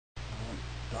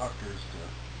doctors to,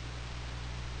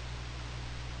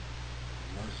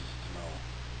 nurses to know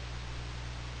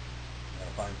that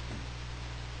if I'm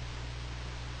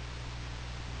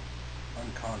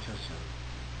unconscious or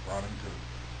brought into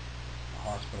the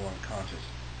hospital unconscious,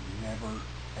 never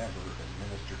ever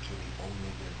administer to me O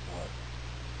negative blood.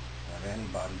 I have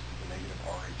antibodies to the negative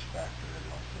Rh factor in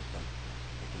my system.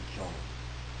 It can kill me.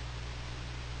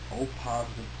 O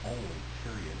positive only,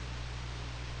 period.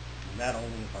 And that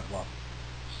only if I've lost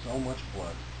so much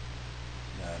blood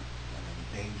that I'm in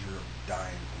danger of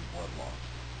dying from blood loss.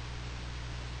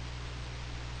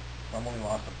 If I've only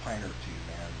lost a pint or two,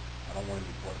 man, I don't want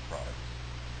any blood products.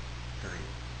 Period.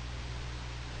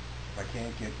 If I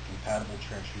can't get compatible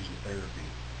transfusion therapy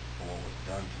for what was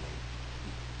done to me,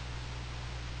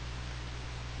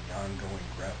 the ongoing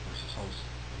graft versus host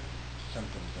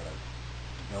symptoms that I've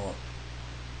developed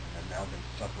and have now been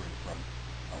suffering from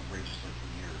outrageously for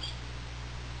years.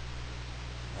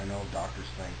 I know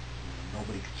doctors think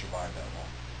nobody could survive that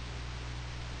long.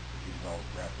 If you develop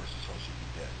graft versus host, you'd be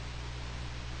dead.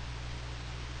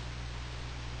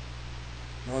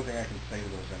 The only thing I can say to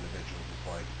those individuals is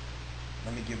like,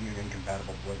 let me give you an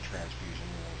incompatible blood transfusion,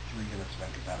 3 units of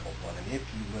incompatible blood, and if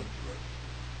you live through it,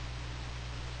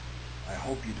 I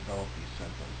hope you develop these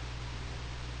symptoms.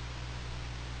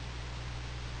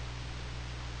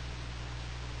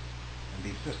 And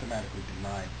be systematically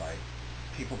denied by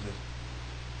people just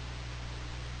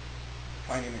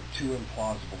finding it too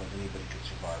implausible that anybody could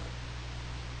survive it.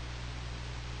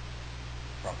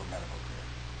 Proper medical care.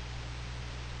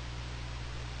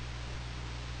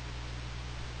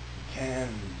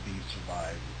 Can be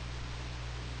survived.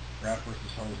 Graft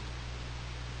versus host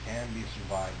can be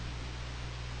survived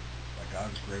by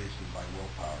God's grace and by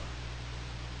willpower.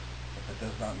 But that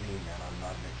does not mean that I'm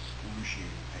not in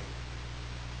excruciating pain.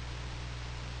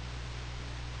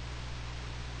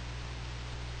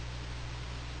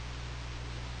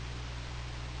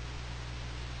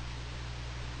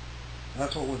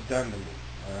 That's what was done to me.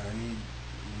 I need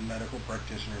medical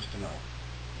practitioners to know.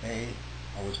 A,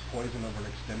 I was poisoned over an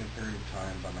extended period of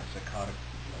time by my psychotic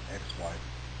ex-wife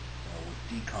with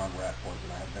decon rat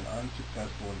poison. I have been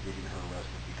unsuccessful in getting her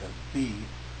arrested because B,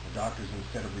 the doctors,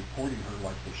 instead of reporting her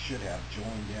like they should have,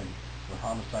 joined in with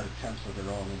homicide attempts of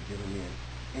their own and given me an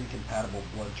incompatible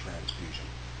blood transfusion.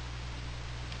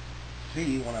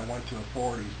 C, when I went to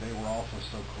authorities, they were also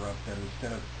so corrupt that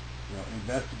instead of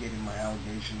investigating my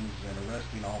allegations and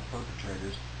arresting all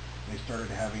perpetrators, they started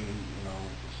having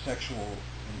sexual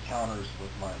encounters with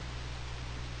my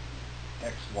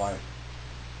ex-wife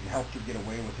and helped her get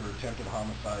away with her attempted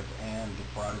homicides and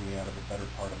defrauded me out of the better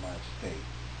part of my estate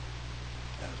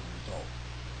as a result.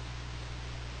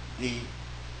 D,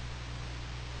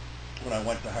 when I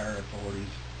went to higher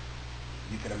authorities,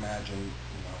 you can imagine,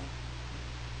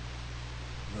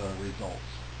 the results.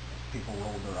 People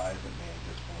rolled their eyes at me in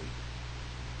disbelief.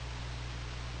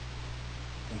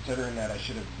 Considering that I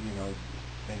should have,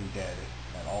 been dead,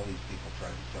 and all these people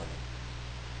tried to kill me.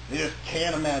 They just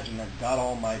can't imagine that God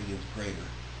Almighty is greater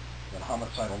than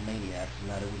homicidal maniacs, and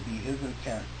that it would be His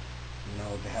intent,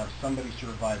 to have somebody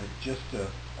survive it just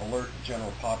to alert the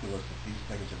general populace that these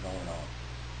things are going on.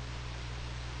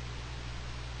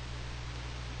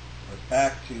 But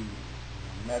back to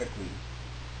medically,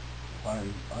 if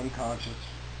I'm unconscious,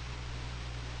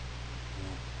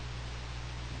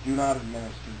 do not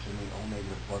administer to me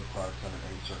O-negative blood products under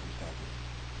any circumstances.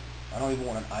 I don't even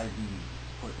want an IV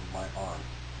put in my arm.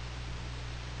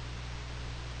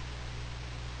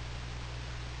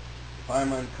 If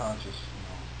I'm unconscious,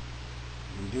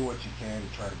 you can do what you can to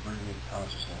try to bring me to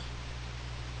consciousness.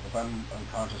 If I'm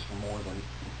unconscious for more than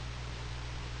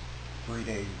 3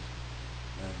 days,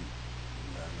 then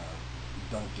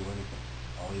don't do anything.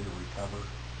 I'll either recover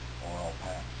or I'll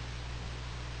pass.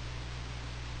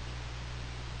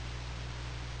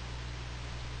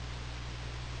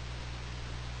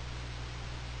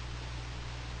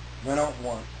 I don't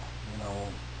want,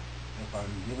 if I'm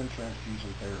given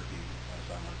transfusion therapy, as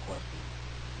I'm requesting,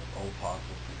 with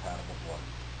O-positive compatible blood,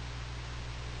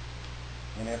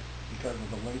 and if, because of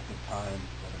the length of time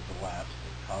that has elapsed,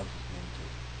 it causes me to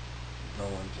go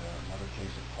into another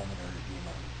case of pulmonary edema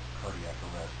and cardiac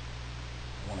arrest,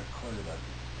 I want to clear that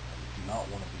I do not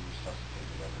want to be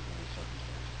resuscitated under any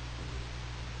circumstances.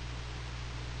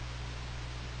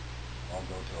 I'll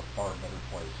go to a far better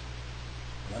place.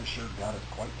 And I'm sure God is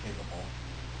quite capable,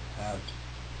 has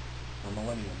for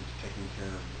millenniums taken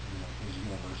care of His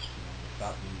universe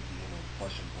without me being in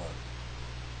flesh and blood.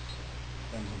 So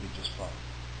things will be just fine. I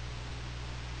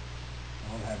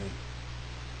don't have any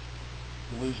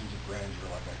delusions of grandeur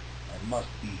like I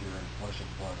must be here in flesh and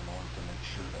blood in order to make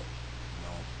sure that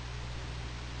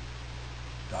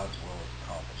God's will is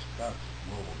accomplished. God's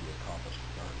will be accomplished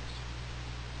regardless.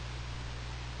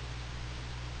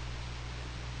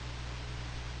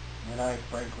 And I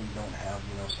frankly don't have,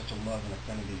 such a love and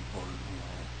affinity for,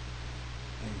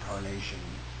 incarnation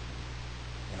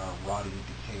in our rotting,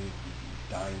 decaying,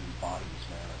 dying bodies,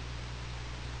 man.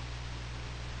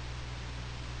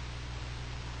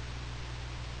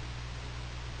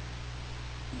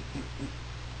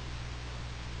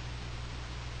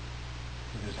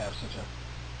 I just have such a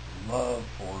love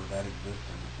for that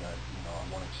existence that,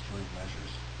 I want extreme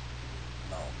measures.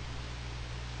 No.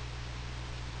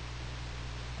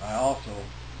 I also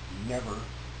never,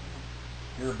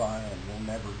 hereby and will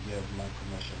never give my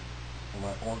permission for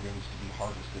my organs to be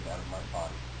harvested out of my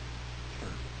body.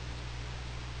 Period.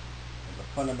 As a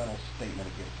fundamental statement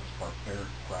against this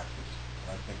barbaric practice,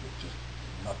 and I think it's just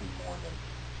nothing more than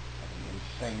an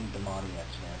insane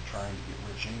demoniacs, man, trying to get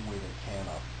rich any way they can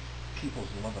off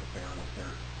people's love affair with their,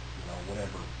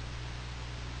 whatever.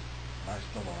 And I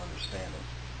still don't understand it.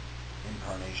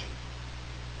 Incarnation.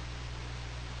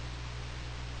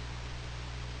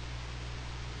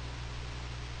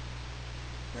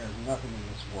 There's nothing in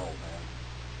this world, man,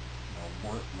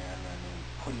 worth, man,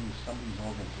 putting somebody's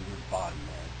organs in your body,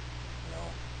 man,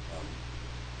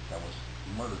 that was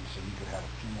murdered so you could have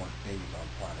a few more days on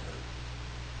planet Earth.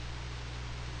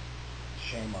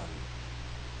 Shame on you.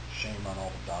 Shame on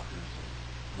all the doctors and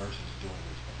nurses doing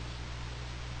these things.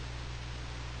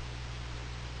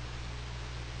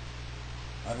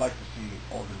 I'd like to see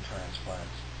organ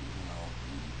transplants,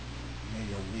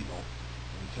 made illegal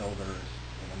until there is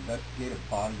an investigative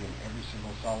body in every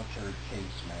single solitary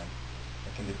case, man,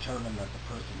 that can determine that the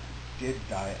person did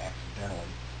die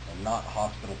accidentally and not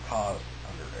hospital caused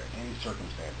under any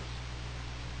circumstances.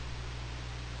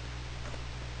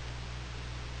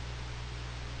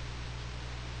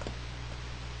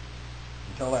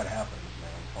 Until that happens, man,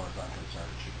 as far as I'm concerned,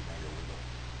 it should be made illegal.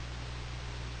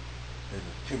 There's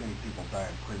just too many people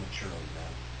dying prematurely, man.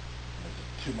 And there's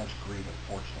just too much greed,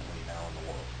 unfortunately, now in the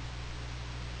world.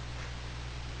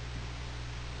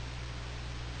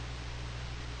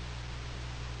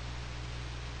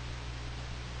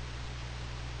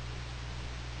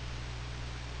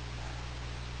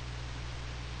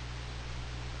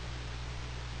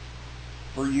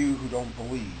 For you who don't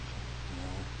believe,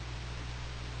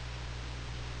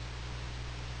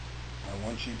 I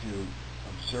want you to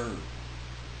observe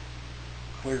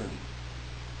clearly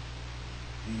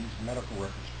these medical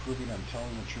records proving I'm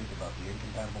telling the truth about the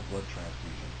incompatible blood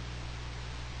transfusion,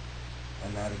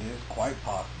 and that it is quite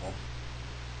possible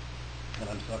that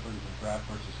I'm suffering from graft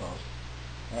versus host.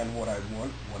 And what I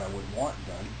would want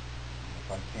done,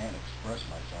 if I can't express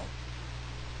myself,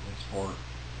 is for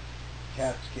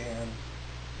CAT scans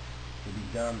to be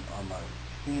done on my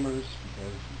femurs,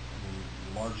 because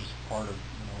the largest part of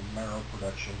marrow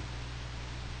production,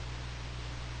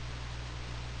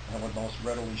 and would most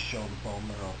readily show the bone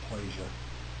marrow aplasia,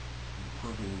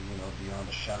 proving beyond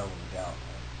a shadow of a doubt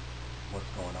what's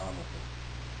going on with it,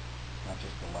 not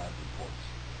just the lab reports.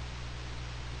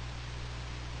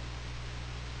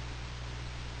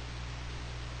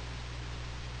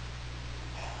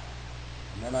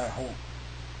 And then I hope,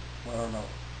 whether I'm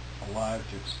alive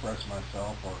to express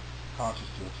myself or conscious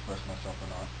to express myself or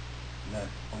not, and that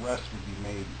arrest would be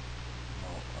made,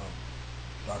 of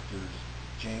Drs.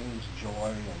 James Joy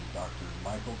and Dr.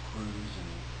 Michael Cruz in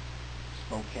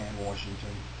Spokane,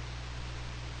 Washington,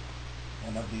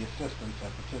 and of the assistants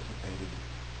that participated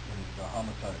in the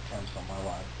homicide attempts on my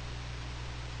life.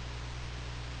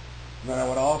 And then I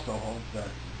would also hope that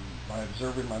by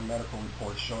observing my medical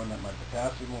reports showing that my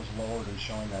potassium was lowered and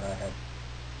showing that I had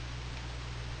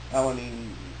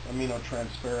alanine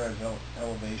aminotransferase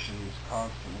elevations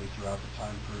constantly throughout the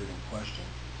time period in question,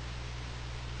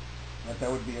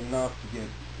 that would be enough to get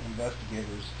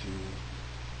investigators to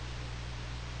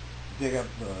dig up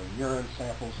the urine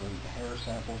samples and hair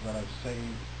samples that I've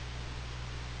saved,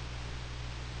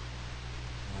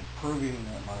 proving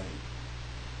that my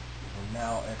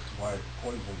now ex-wife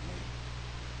poisoned me.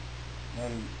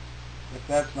 And if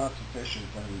that's not sufficient,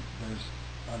 then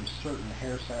I'm certain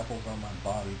hair samples on my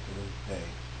body to this day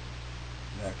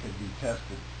that could be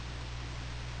tested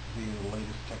via the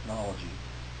latest technology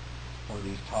for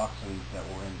these toxins that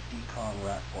were in decon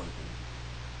rat poison.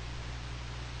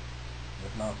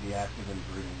 If not the active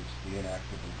ingredients, the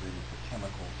inactive ingredients, the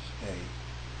chemicals stay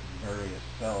in various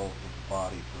cells of the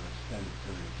body for an extended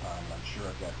period of time. And I'm sure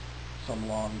I've got some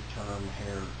long-term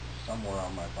hair somewhere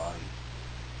on my body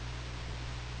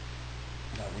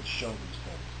that would show these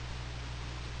things.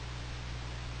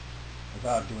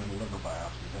 Without doing liver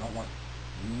biopsies. I don't want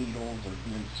needles or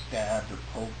being stabbed or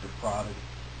poked or prodded.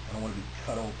 I don't want to be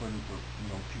cut open for,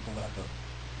 people that have to,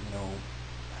 I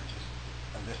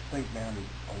just think, man,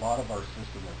 a lot of our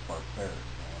system is barbaric,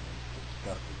 man. It's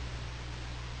disgusting.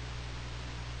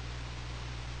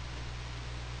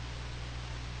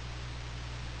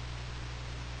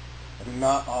 I do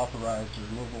not authorize the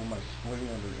removal of my spleen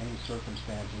under any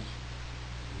circumstances.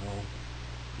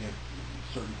 If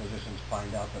certain physicians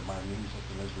find out that my immune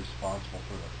system is responsible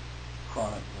for the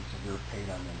chronic and severe pain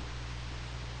I'm in.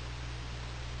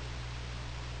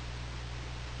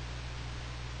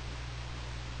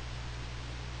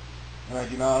 And I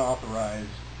do not authorize,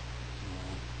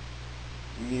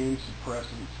 immune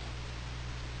suppressants,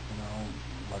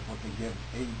 like what they give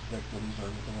AIDS victims or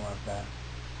anything like that.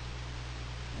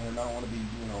 And I don't want to be,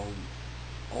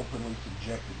 openly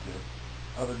subjected to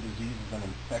other diseases and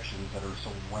infections that are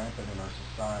so rampant in our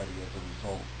society as a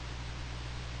result.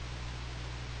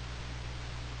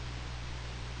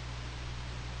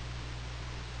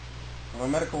 My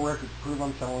medical records prove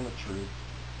I'm telling the truth,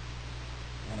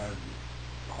 and I've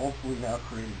hopefully now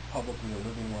created publicly a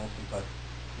living well since I,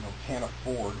 can't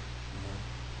afford,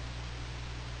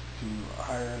 to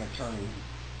hire an attorney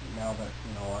now that,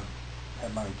 I've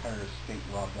had my entire estate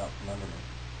robbed out from under me.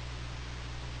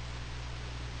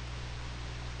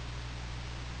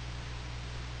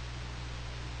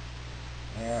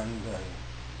 And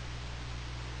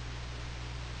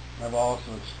I've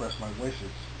also expressed my wishes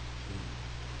to, as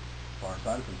far as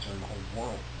I'm concerned, the whole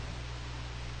world,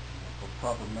 for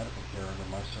proper medical care under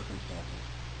my circumstances.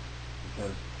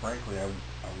 Because, frankly, I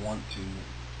want to,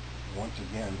 once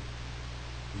again,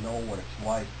 know what it's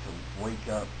like to wake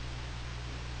up,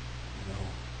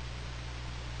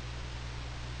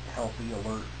 healthy,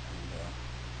 alert, and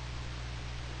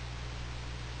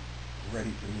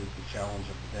ready to meet the challenge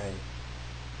of the day,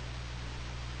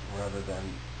 rather than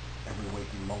every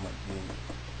waking moment being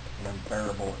an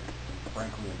unbearable and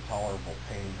frankly intolerable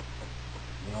pain.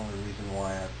 The only reason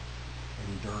why I've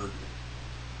endured is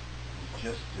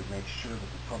just to make sure that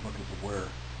the public is aware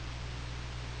of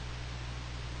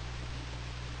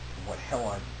what hell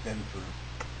I've been through,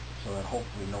 so that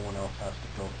hopefully no one else has to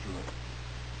go through it.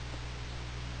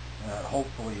 And that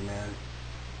hopefully, man,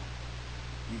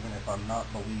 even if I'm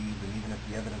not believed, and even if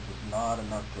the evidence is not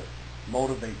enough to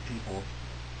motivate people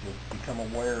to become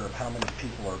aware of how many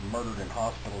people are murdered in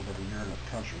hospitals every year in this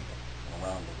country and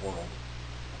around the world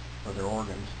for their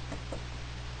organs,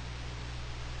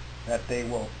 that they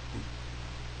will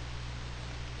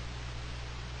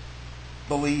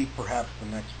believe perhaps the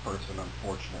next person,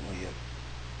 unfortunately, if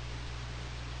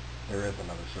there is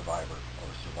another survivor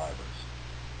or survivors.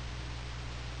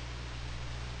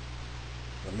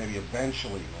 But maybe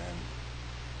eventually, man,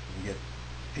 we can get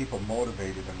people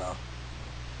motivated enough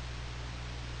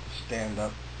to stand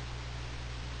up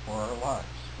for our lives.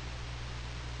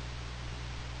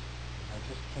 I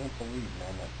just can't believe,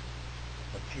 man, that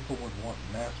people would want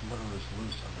mass murderers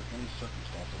loose under any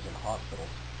circumstances in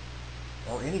hospitals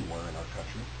or anywhere in our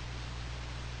country.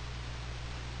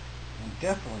 And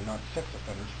definitely not sex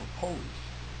offenders for police.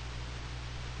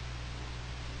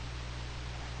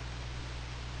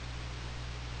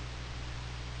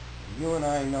 You and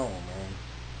I know, man,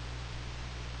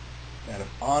 that if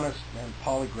honest,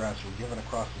 polygraphs were given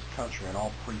across this country in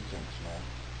all precincts,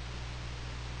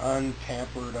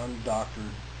 untampered,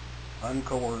 undoctored,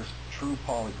 uncoerced, true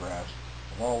polygraphs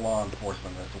of all law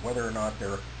enforcement as to whether or not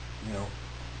they're,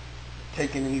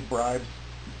 taking any bribes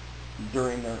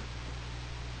during their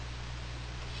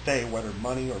stay, whether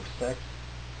money or sex,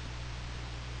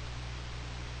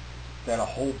 that a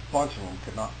whole bunch of them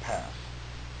could not pass.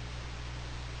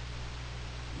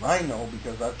 And I know,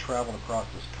 because I've traveled across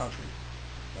this country,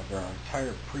 that there are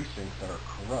entire precincts that are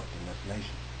corrupt in this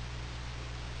nation.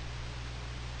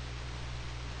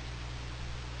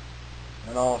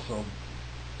 And also,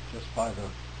 just by the,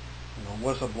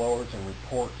 whistleblowers and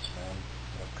reports, man,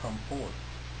 that have come forward.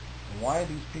 And why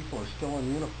these people are still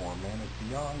in uniform, man, is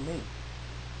beyond me.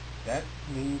 That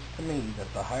means to me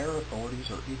that the higher authorities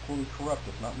are equally corrupt,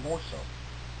 if not more so.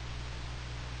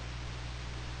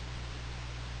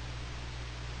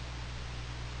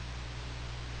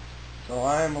 So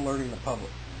I am alerting the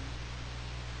public.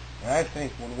 And I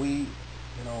think when we,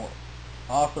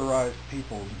 authorize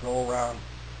people to go around,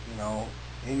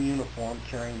 in uniform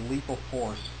carrying lethal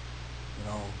force,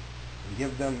 and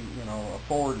give them,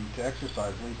 authority to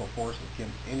exercise lethal force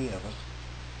against any of us,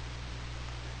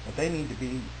 that they need to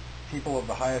be people of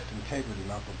the highest integrity,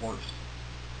 not the worst.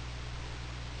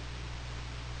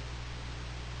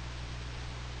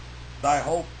 I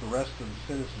hope the rest of the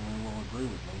citizenry will agree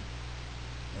with me,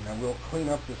 and that we'll clean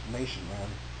up this nation, man,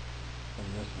 from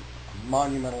this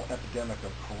monumental epidemic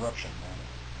of corruption, man,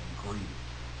 and greed.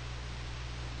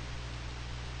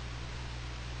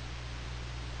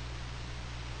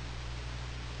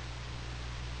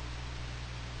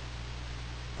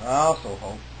 I also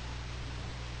hope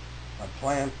a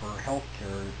plan for health care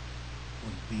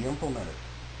would be implemented.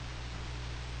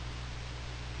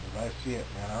 As I see it,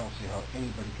 man, I don't see how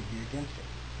anybody could be against it,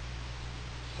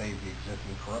 save the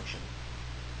existing corruption.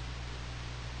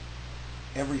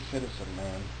 Every citizen,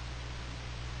 man,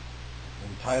 is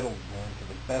entitled, man, to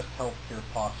the best health care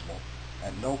possible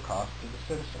at no cost to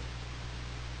the citizen.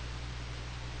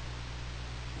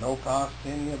 No cost to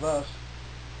any of us.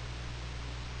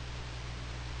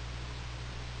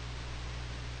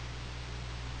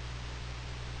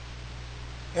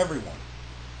 Everyone,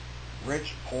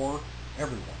 rich, poor,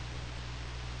 everyone,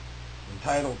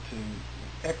 entitled to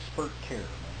expert care,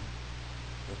 man.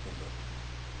 This is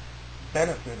a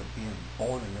benefit of being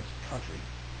born in this country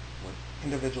with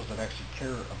individuals that actually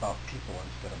care about people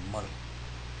instead of money.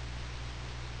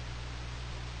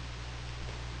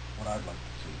 What I'd like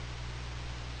to see.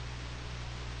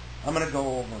 I'm going to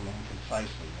go over, man,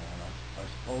 concisely, man. I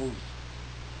suppose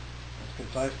as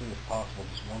concisely as possible,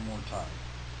 just one more time,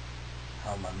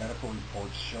 how my medical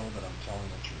reports show that I'm telling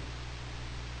the truth.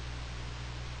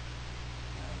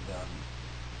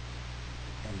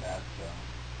 And that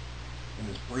in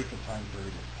as brief a time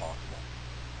period as possible.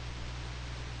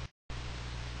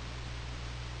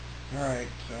 Alright,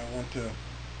 so I want to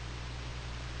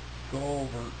go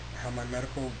over how my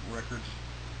medical records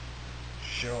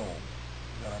show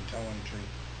that I'm telling the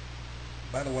truth.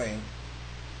 By the way,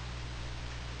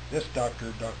 this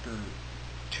doctor, Dr.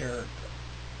 Tarek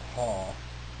Hall,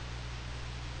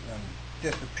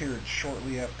 disappeared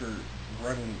shortly after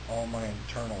running all my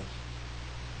internals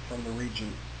from the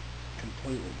region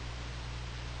completely.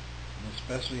 And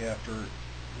especially after,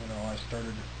 I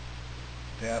started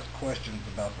to ask questions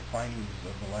about the findings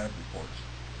of the lab reports.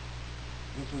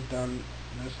 This was done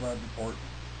in this lab report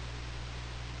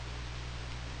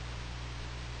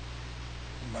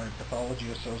by Pathology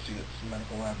Associates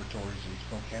Medical Laboratories in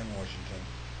Spokane, Washington.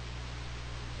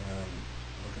 And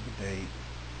look at the date,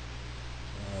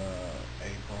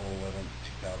 April 11th,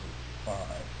 2005.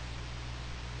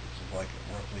 This is like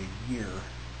roughly a year.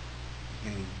 It's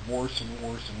getting worse and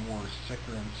worse and worse,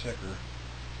 sicker and sicker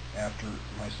after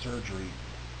my surgery,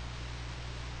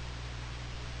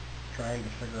 trying to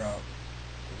figure out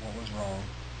what was wrong.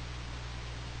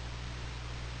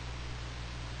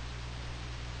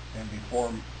 And before,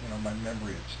 my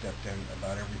memory had stepped in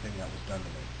about everything that was done to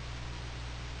me.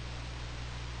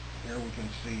 Here we can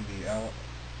see the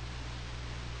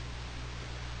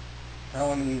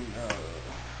alanine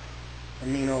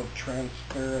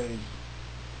aminotransferase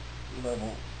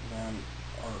level, man,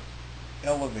 are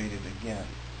elevated again.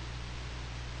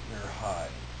 They're high.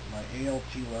 My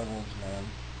ALT levels, man,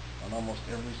 on almost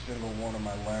every single one of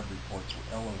my lab reports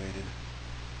were elevated,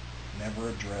 never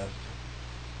addressed.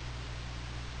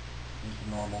 Here's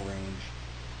the normal range.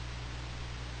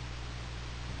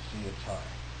 You see it's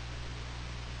high.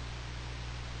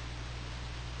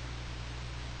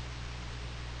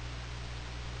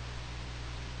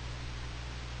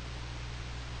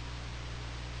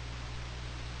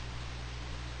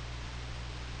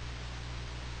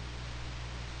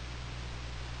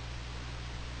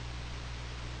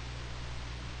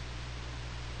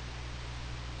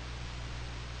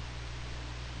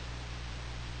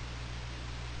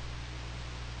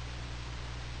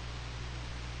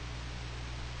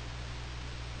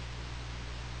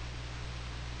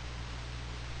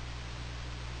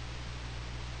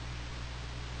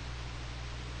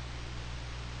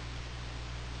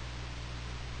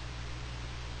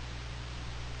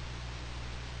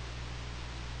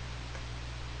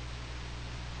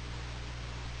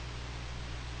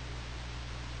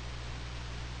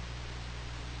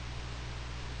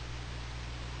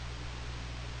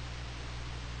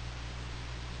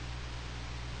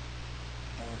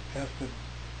 Tested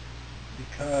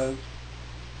because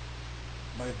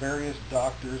by various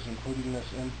doctors, including this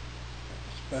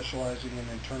specializing in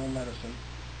internal medicine,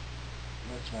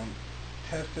 this one,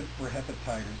 tested for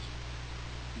hepatitis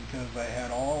because I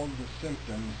had all of the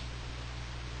symptoms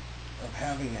of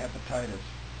having hepatitis.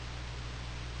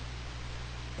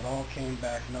 It all came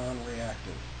back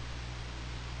non-reactive.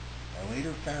 I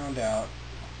later found out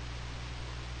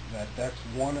that that's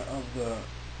one of the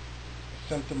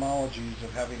symptomologies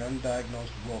of having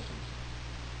undiagnosed Wilson's.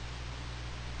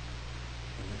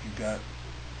 Because if you've got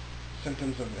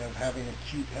symptoms of having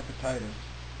acute hepatitis,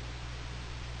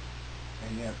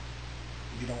 and yet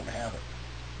you don't have it.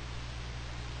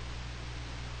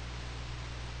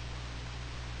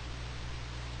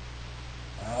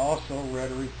 I also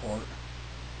read a report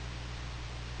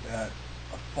that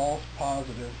a false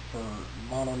positive for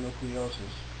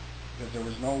mononucleosis, because there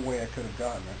was no way I could have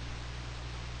gotten it,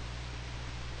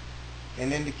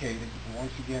 and indicated,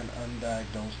 once again,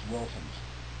 undiagnosed Wilson's.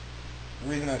 The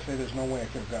reason I say there's no way I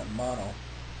could have gotten mono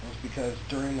was because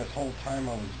during this whole time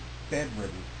I was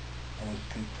bedridden. I was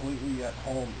completely at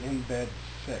home, in bed,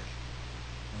 sick,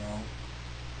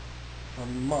 for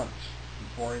months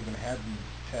before I even had the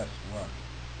test run.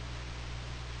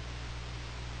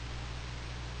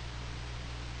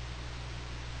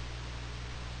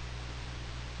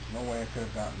 There's no way I could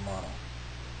have gotten mono.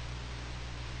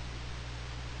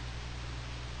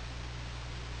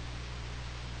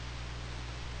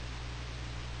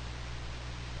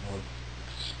 I was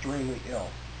extremely ill.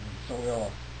 I was so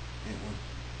ill,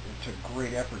 it took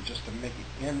great effort just to make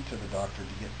it into the doctor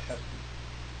to get tested,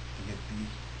 to get these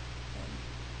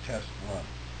tests run.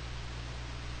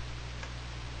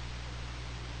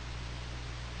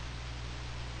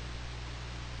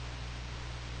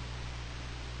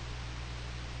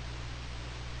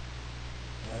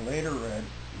 I later read,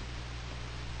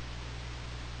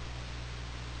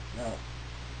 now,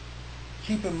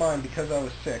 keep in mind, because I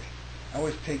was sick, I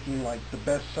was taking like the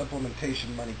best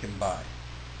supplementation money can buy.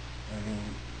 I mean,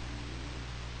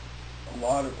 a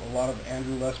lot of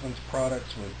Andrew Lessman's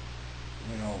products with,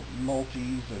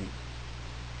 multis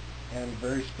and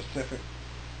very specific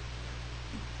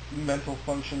mental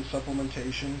function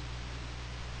supplementation.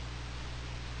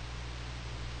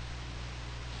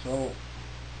 So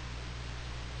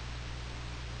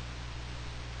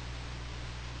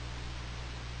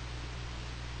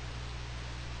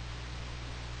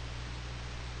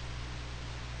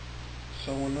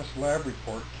when this lab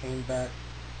report came back,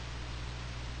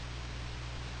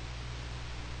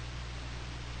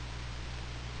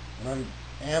 and I'm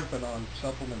amping on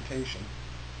supplementation,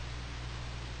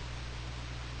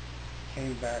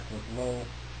 came back with low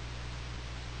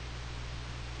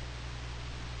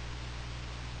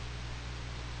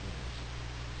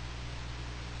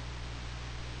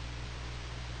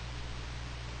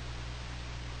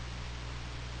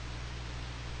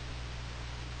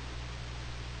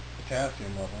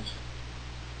potassium levels.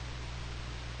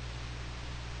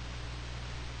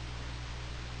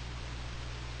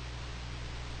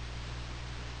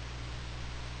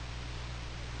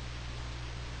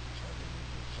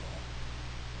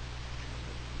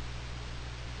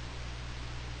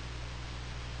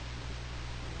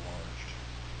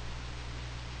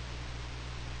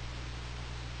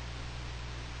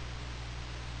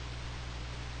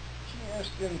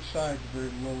 Just inside the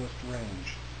very lowest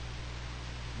range,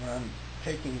 when I'm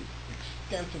taking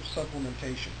extensive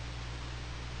supplementation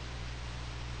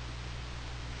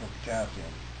for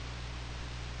potassium.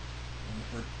 And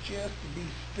for just to be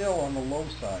still on the low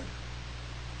side,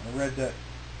 I read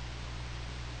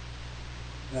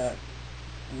that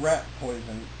rat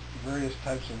poison, various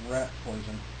types of rat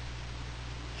poison,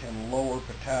 can lower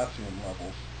potassium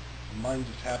levels. And mine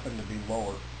just happened to be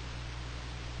lower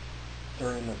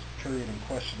during this period in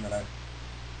question that I'm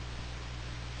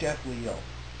deathly ill.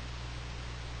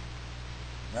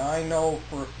 Now I know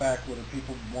for a fact, whether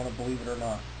people want to believe it or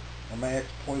not, my ex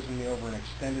poisoned me over an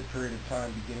extended period of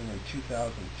time beginning in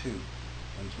 2002. And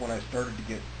it's when I started to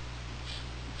get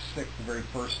sick the very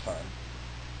first time.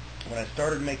 When I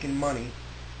started making money,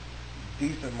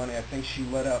 decent money, I think she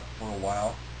let up for a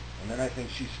while. And then I think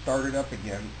she started up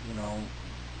again,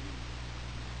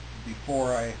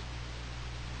 before I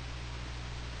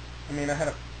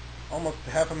had almost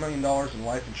 $500,000 in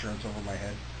life insurance over my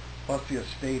head, plus the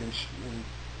estate, and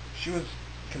she was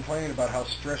complaining about how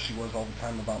stressed she was all the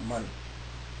time about money,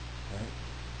 right?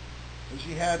 And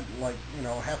she had,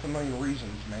 $500,000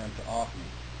 reasons, man, to off me.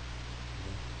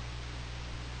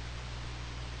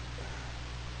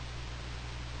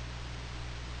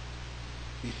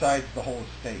 Besides the whole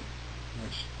estate,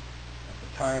 which at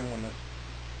the time when this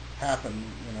happened,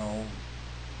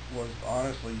 was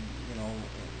honestly,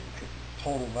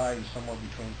 total value somewhere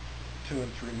between $2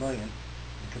 and $3 million,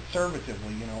 and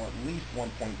conservatively, at least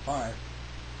 1.5.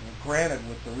 Granted,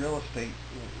 with the real estate,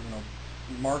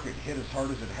 market hit as hard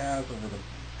as it has over the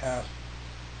past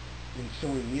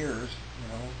ensuing years,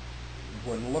 it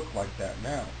wouldn't look like that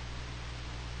now.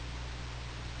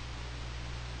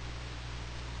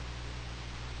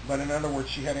 But in other words,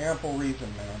 she had ample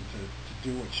reason, man, to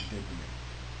do what she did to me.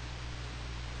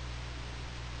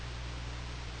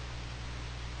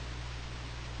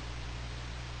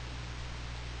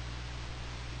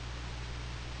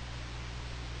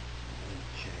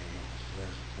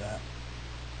 That.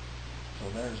 So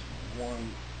there's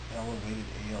one elevated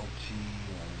ALT,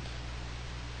 and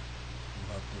what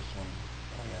about this one?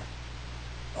 Oh yeah.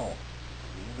 Oh,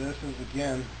 this is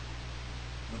again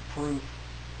the proof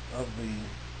of the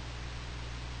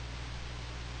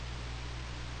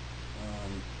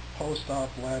post-op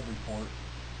lab report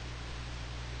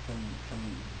from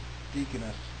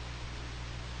Deaconess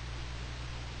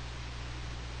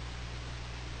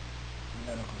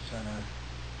Medical Center,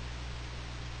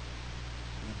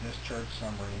 the discharge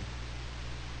summary,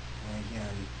 and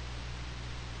again,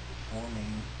 for me,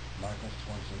 Michael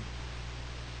Swenson,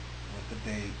 with the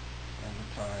date and the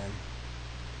time,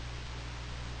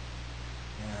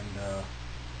 and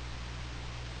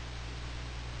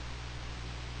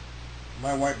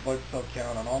my white blood cell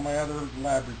count on all my other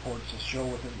lab reports will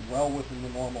show well within the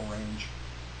normal range,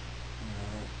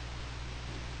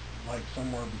 like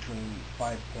somewhere between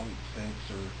 5.6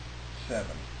 or 7.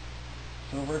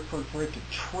 So for it to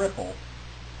triple,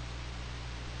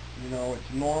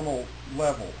 its normal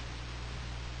level,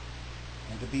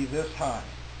 and to be this high,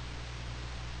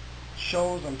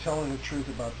 shows I'm telling the truth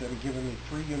about them giving me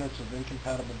 3 units of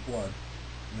incompatible blood,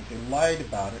 and that they lied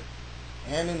about it,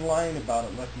 and in lying about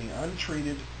it left me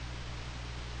untreated,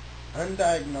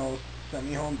 undiagnosed, sent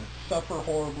me home to suffer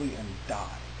horribly and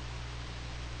die.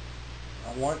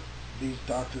 I want these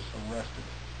doctors arrested.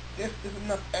 This is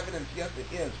enough evidence. Yes,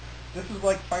 it is. This is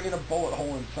like finding a bullet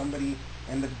hole in somebody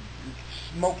and the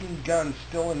smoking gun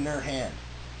still in their hand.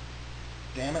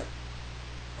 Damn it.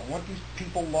 I want these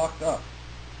people locked up.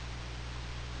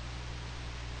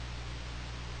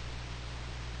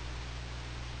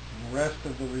 And the rest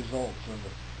of the results of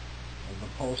the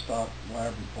post-op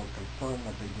lab report confirm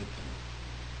what they did to me.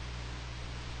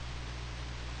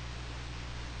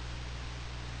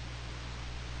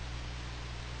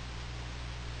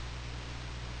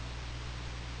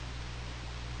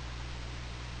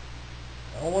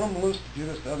 I don't want them loose to do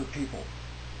this to other people.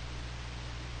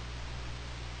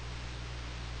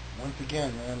 Once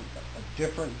again, man, a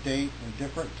different date and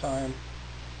different time,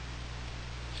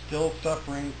 still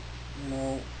suffering,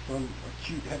 from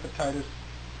acute hepatitis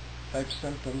type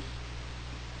symptoms.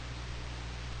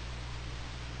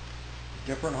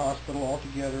 Different hospital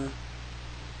altogether.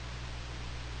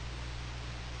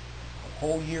 A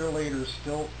whole year later,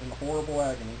 still in horrible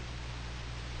agony.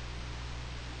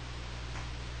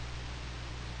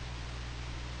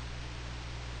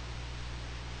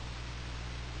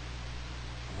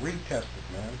 Retested,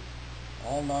 man.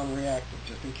 All non-reactive,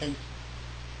 just in case,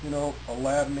 a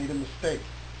lab made a mistake.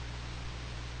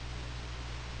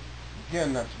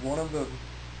 Again, that's one of the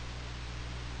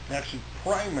actually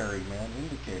primary,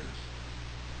 indicators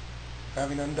of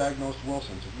having undiagnosed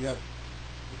Wilson's. If you have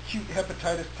acute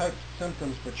hepatitis type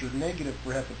symptoms, but you're negative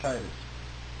for hepatitis.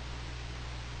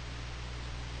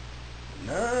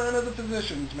 None of the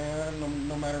physicians, man,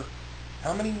 no matter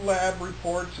how many lab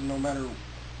reports and no matter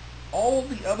all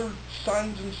the other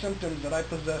signs and symptoms that I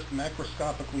possessed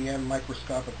macroscopically and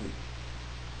microscopically.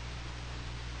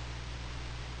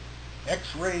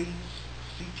 X-rays,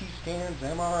 CT scans,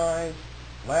 MRIs,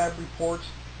 lab reports,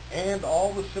 and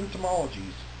all the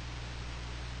symptomologies.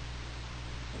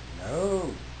 But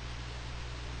no.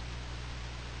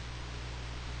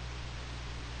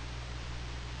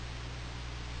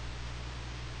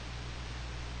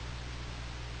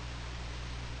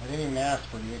 I didn't even ask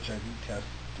for the HIV test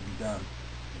to be done,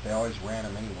 but they always ran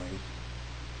them anyways.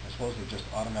 I suppose they just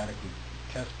automatically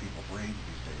test people for AIDS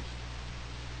these days.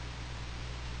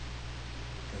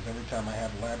 Because every time I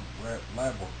have lab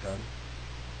work done,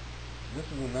 this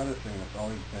is another thing that's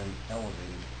always been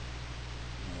elevated,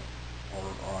 or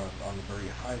on the very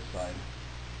high side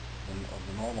of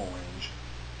the normal range.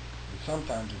 And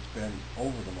sometimes it's been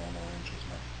over the normal range with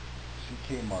my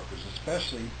CK markers,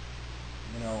 especially,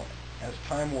 as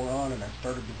time wore on and I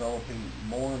started developing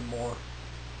more and more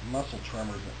muscle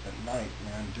tremors at night,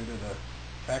 man, due to the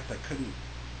fact I couldn't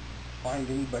find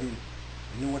anybody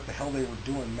who knew what the hell they were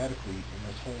doing medically in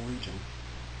this whole region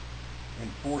in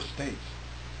 4 states.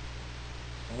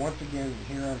 So once again,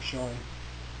 here I'm showing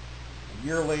a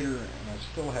year later, and I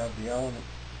still have the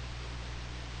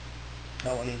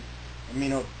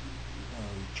amino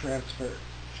transferase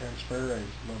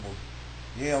levels.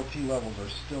 The ALT levels are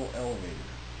still elevated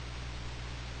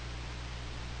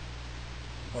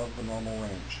above the normal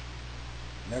range.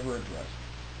 Never addressed.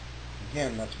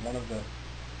 Again, that's one of the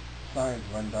signs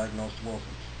of undiagnosed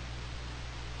Wilson's.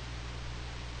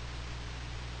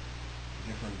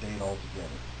 Different date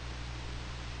altogether.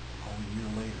 A whole year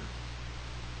later.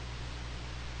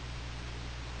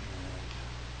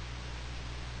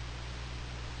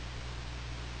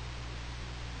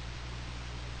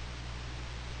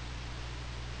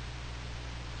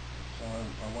 So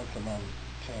I went to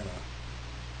Montana.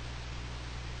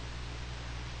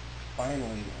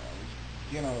 Finally,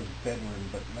 I was bedridden,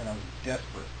 but man, I was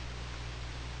desperate.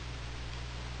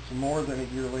 So more than a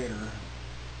year later,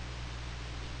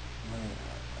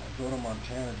 I go to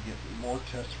Montana to get more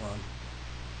tests run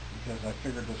because I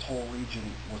figured this whole region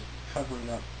was covering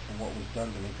up for what was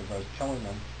done to me because I was telling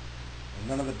them, and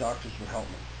none of the doctors would help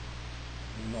me.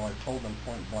 Even though I told them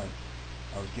point blank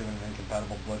I was given an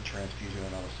incompatible blood transfusion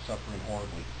and I was suffering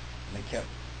horribly. And they kept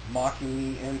mocking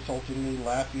me, insulting me,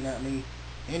 laughing at me,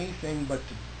 anything but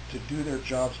to do their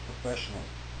jobs professionally.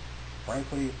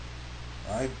 Frankly,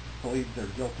 I believe they're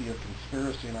guilty of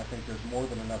conspiracy, and I think there's more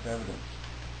than enough evidence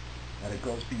that it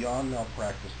goes beyond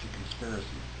malpractice to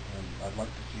conspiracy, and I'd like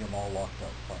to see them all locked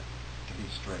up, to be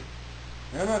straight.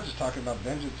 And I'm not just talking about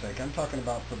vengeance sake, I'm talking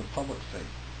about for the public's sake.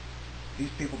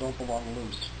 These people don't belong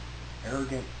loose.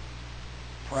 Arrogant,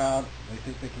 proud, they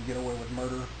think they can get away with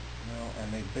murder,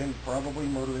 and they've been probably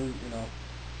murdering,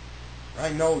 I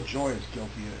know Joy is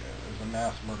guilty as a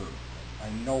mass murderer. I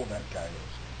know that guy is.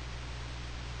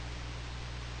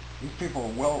 These people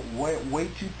are way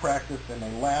too practiced, and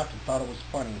they laughed and thought it was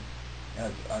funny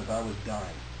as I was dying.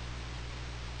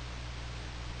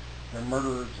 They're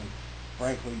murderers, and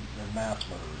frankly, they're mass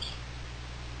murderers.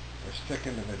 They're sick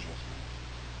individuals.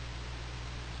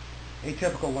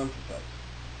 Atypical lymphocytes.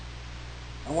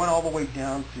 I went all the way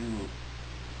down to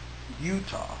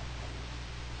Utah,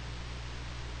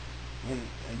 in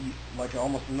like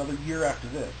almost another year after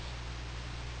this,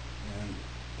 and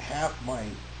half my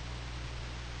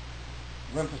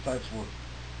lymphocytes were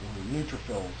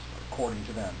neutrophils, according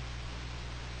to them.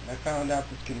 And I found out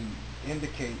this can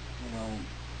indicate,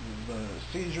 the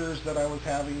seizures that I was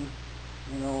having,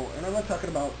 and I'm not talking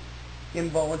about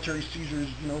involuntary seizures,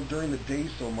 during the day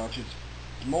so much. It's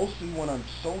mostly when I'm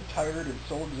so tired and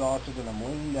so exhausted and I'm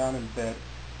laying down in bed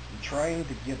and trying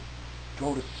to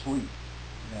go to sleep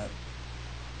that,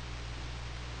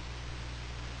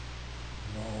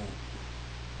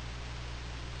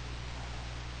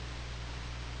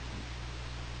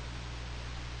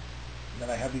 that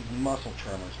I have these muscle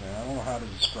tremors, man. I don't know how to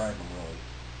describe them really.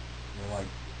 They're like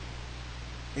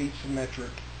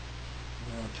asymmetric,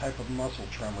 type of muscle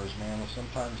tremors, man. Well,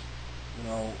 sometimes,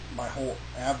 my whole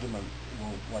abdomen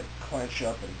will like clench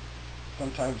up, and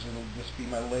sometimes it'll just be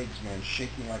my legs, man,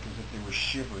 shaking like as if they were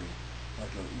shivering, like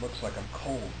it looks like I'm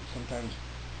cold. Sometimes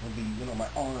it'll be, my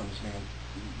arms, man,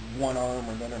 one arm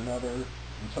and then another, and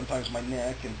sometimes my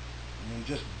neck, and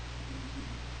just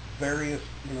various,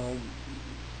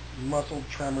 muscle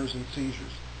tremors and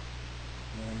seizures.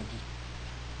 And it just,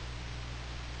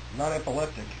 not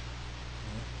epileptic.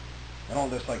 I don't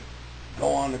just like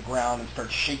go on the ground and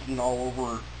start shaking all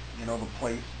over, the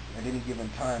place at any given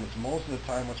time. It's most of the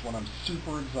time it's when I'm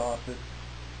super exhausted,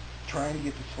 trying to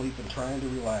get to sleep and trying to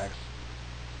relax.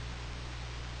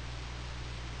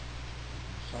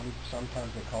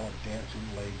 Sometimes they call it dancing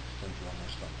leg syndrome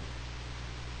or something.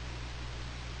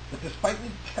 But despite me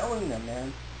telling them,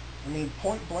 man,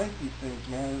 point blank these things,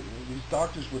 man, these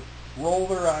doctors would roll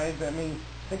their eyes at me,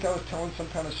 think I was telling some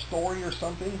kind of story or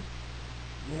something.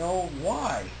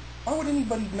 Why? Why would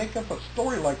anybody make up a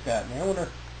story like that, man, when they're,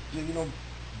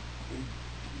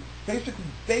 basically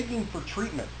begging for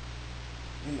treatment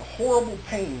in horrible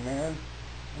pain, man?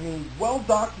 Well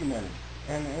documented,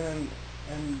 and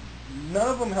none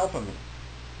of them helping me.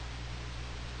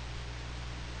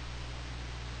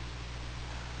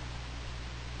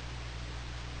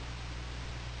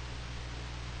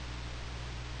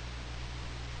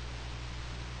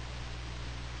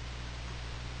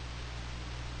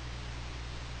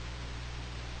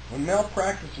 When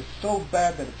malpractice is so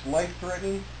bad that it's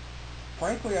life-threatening,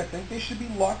 frankly, I think they should be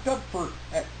locked up for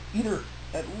at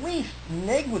least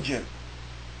negligent,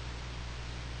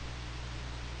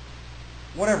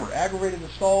 aggravated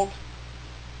assault,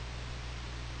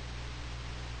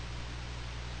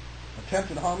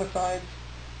 attempted homicides.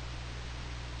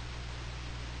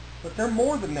 But they're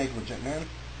more than negligent, man.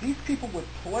 These people with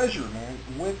pleasure, man,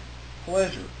 would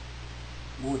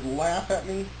laugh at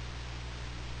me,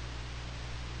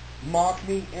 mock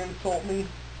me, insult me,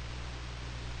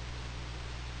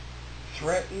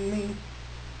 threaten me.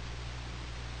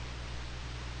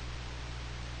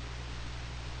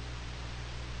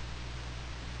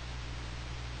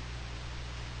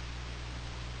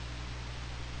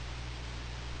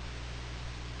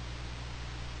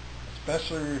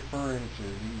 Especially referring to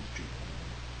these people.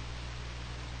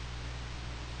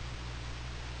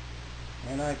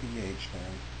 NIBH,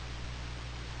 man.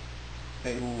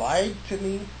 They lied to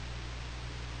me.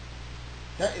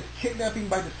 That is kidnapping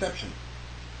by deception.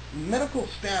 Medical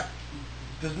staff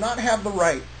does not have the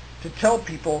right to tell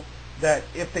people that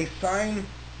if they sign,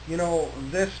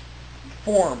 this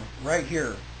form right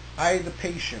here, I, the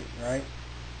patient, right,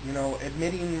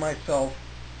 admitting myself,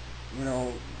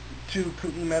 to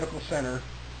Kootenai Medical Center,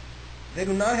 They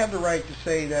do not have the right to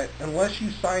say that unless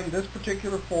you sign this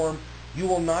particular form, you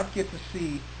will not get to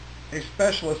see a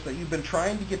specialist that you've been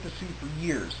trying to get to see for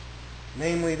years.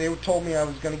 Namely, they told me I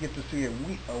was going to get to see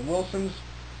a Wilson's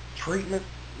treatment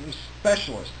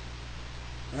specialist.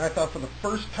 And I thought for the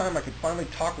first time I could finally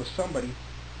talk with somebody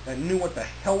that knew what the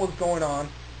hell was going on,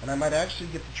 and I might actually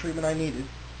get the treatment I needed.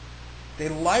 They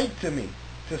lied to me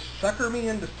to sucker me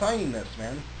into signing this,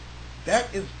 man.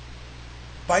 That is,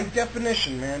 by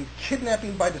definition, man,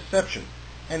 kidnapping by deception.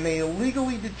 And they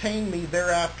illegally detained me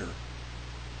thereafter.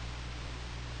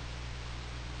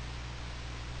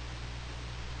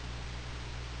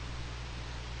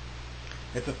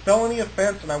 It's a felony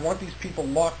offense, and I want these people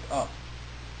locked up.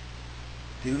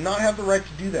 They do not have the right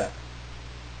to do that.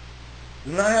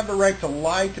 They do not have the right to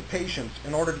lie to patients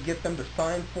in order to get them to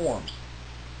sign forms.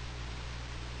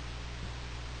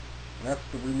 And that's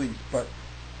the release. But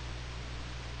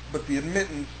the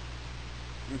admittance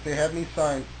that they had me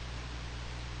sign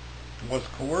was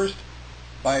coerced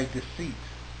by deceit.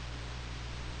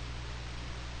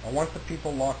 I want the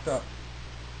people locked up.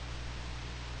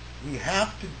 We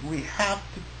have to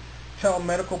tell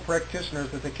medical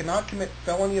practitioners that they cannot commit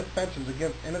felony offenses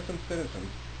against innocent citizens.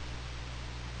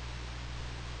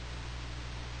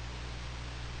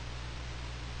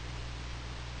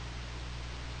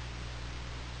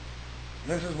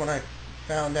 And this is when I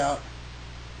found out,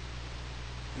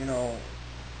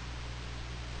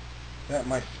 that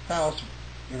my spouse,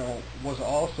 was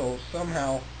also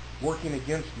somehow working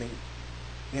against me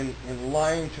in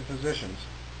lying to physicians.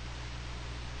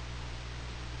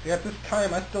 See, at this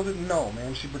time, I still didn't know,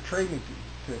 man. She betrayed me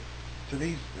to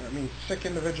these, sick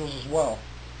individuals as well.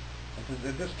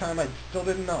 At this time, I still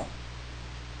didn't know.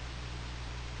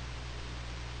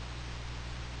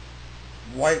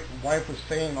 Wife was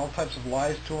saying all types of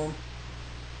lies to him.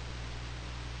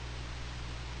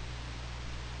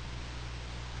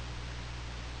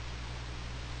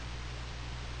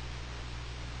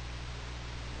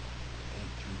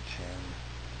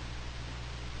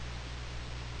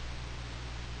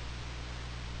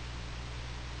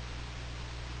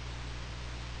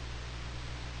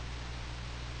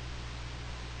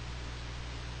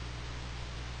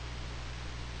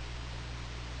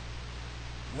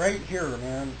 Right here,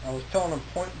 man, I was telling them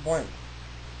point blank.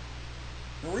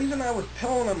 The reason I was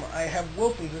telling them I have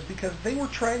Wilson's is because they were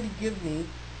trying to give me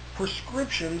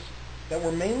prescriptions that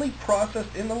were mainly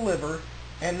processed in the liver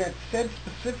and that said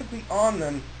specifically on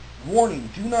them,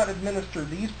 warning, do not administer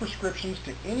these prescriptions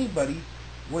to anybody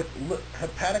with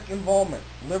hepatic involvement,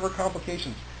 liver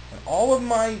complications. And all of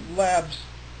my labs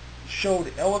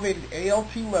showed elevated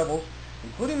ALT levels,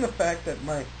 including the fact that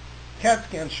my CAT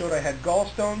scan showed I had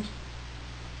gallstones,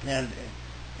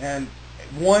 and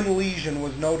one lesion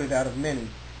was noted out of many,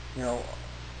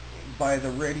 by the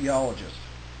radiologist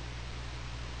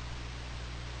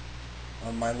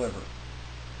on my liver.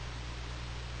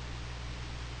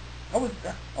 I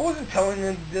wasn't telling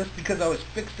them this because I was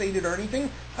fixated or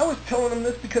anything. I was telling them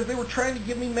this because they were trying to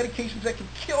give me medications that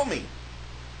could kill me,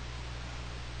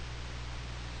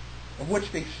 of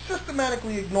which they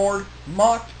systematically ignored,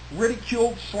 mocked,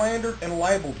 ridiculed, slandered, and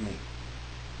libeled me,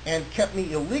 and kept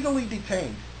me illegally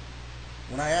detained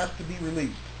when I asked to be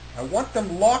released. I want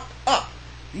them locked up.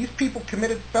 These people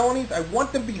committed felonies. I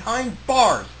want them behind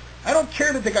bars. I don't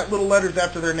care that they got little letters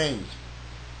after their names.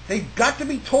 They've got to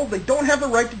be told they don't have the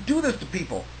right to do this to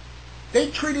people. They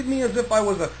treated me as if I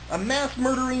was a mass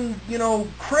murdering,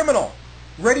 criminal,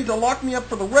 ready to lock me up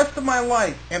for the rest of my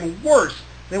life. And worse,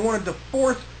 they wanted to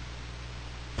force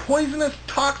poisonous,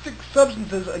 toxic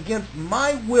substances against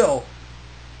my will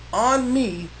on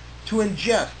me to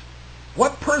ingest.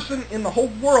 What person in the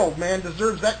whole world, man,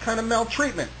 deserves that kind of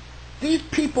maltreatment? These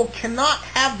people cannot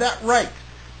have that right.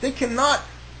 They cannot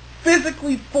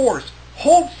physically force,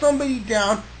 hold somebody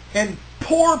down, and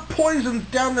pour poisons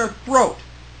down their throat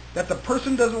that the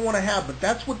person doesn't want to have. But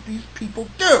that's what these people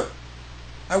do.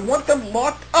 I want them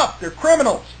locked up. They're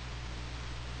criminals.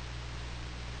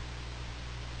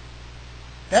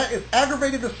 That is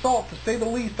aggravated assault, to say the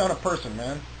least, on a person,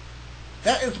 man.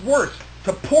 That is worse.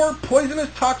 To pour poisonous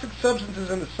toxic substances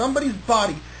into somebody's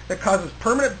body that causes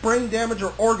permanent brain damage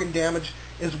or organ damage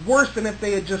is worse than if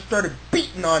they had just started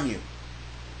beating on you.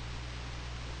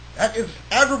 That is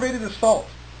aggravated assault.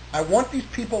 I want these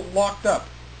people locked up.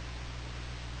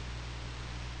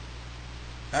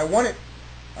 I want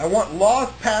laws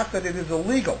passed that it is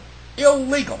illegal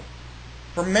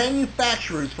for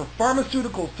manufacturers, for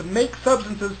pharmaceuticals to make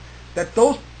substances that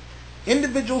those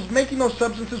individuals making those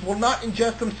substances will not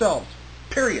ingest themselves.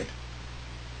 Period.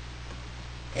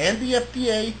 And the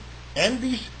FDA and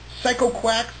these psycho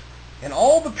quacks and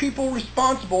all the people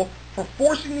responsible for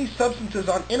forcing these substances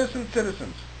on innocent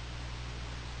citizens.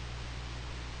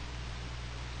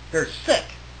 They're sick.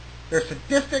 They're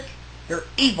sadistic. They're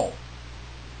evil.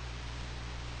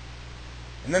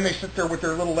 And then they sit there with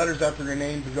their little letters after their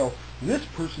names and go, this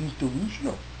person's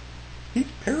delusional. He's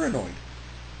paranoid.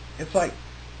 It's like,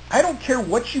 I don't care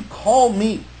what you call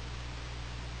me.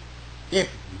 If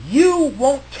you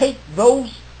won't take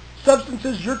those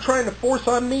substances you're trying to force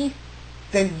on me,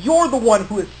 then you're the one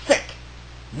who is sick.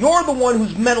 You're the one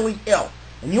who's mentally ill.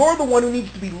 And you're the one who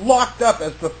needs to be locked up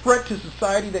as the threat to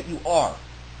society that you are.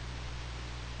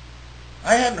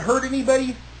 I hadn't hurt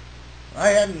anybody. I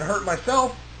hadn't hurt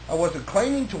myself. I wasn't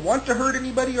claiming to want to hurt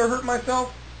anybody or hurt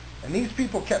myself. And these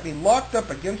people kept me locked up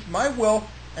against my will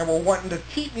and were wanting to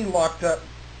keep me locked up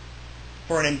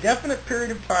for an indefinite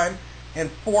period of time and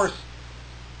force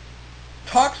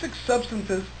toxic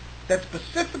substances that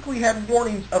specifically had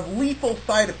warnings of lethal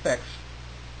side effects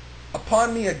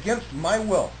upon me against my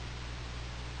will.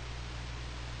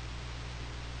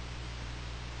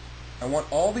 I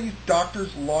want all these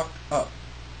doctors locked up.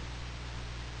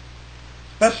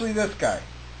 Especially this guy.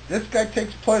 This guy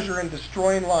takes pleasure in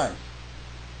destroying lives.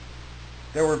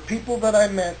 There were people that I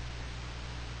met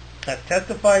that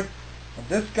testified of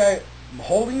this guy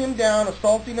holding him down,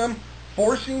 assaulting them,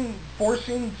 forcing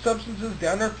substances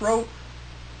down their throat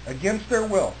against their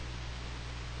will.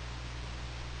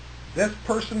 This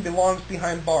person belongs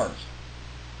behind bars.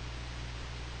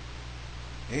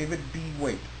 David B.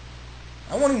 Waite.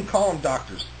 I won't even call them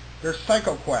doctors. They're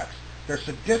psychoquacks. They're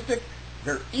sadistic.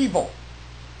 They're evil.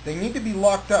 They need to be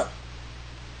locked up.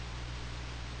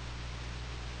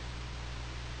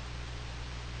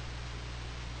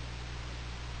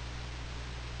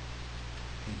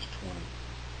 Page 20.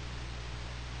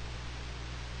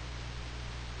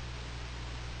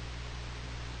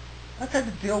 I've had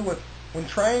to deal with, when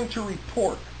trying to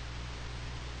report,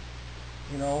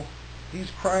 these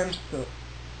crimes to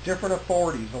different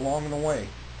authorities along the way,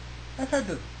 I've had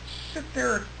to sit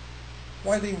there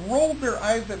while they rolled their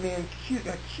eyes at me and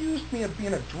accused me of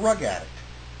being a drug addict.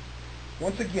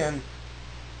 Once again,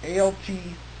 ALT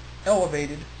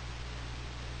elevated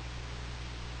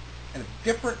at a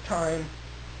different time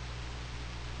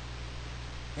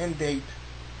and date,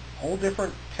 whole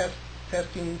different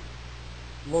testing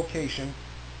location.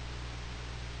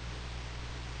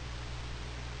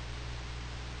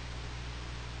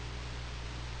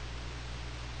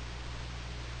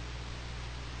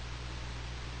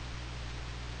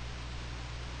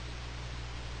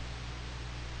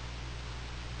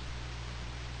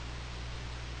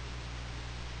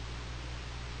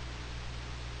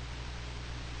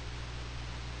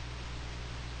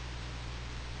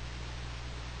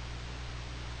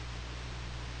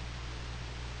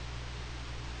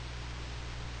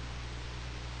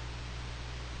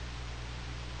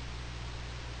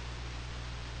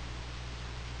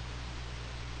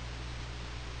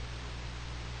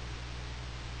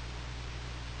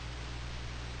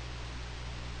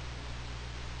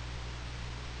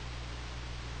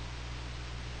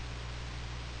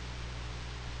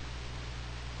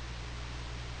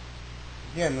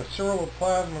 Again, the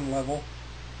ceruloplasmin level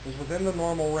is within the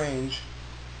normal range,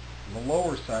 on the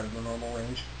lower side of the normal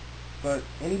range, but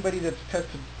anybody that's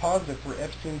tested positive for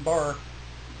Epstein-Barr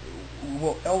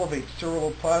will elevate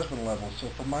ceruloplasmin levels. So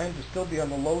for mine to still be on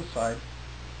the low side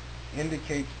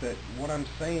indicates that what I'm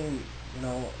saying,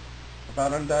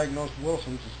 about undiagnosed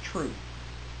Wilson's is true.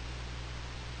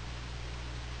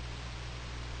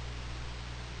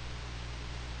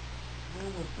 Where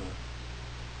was the...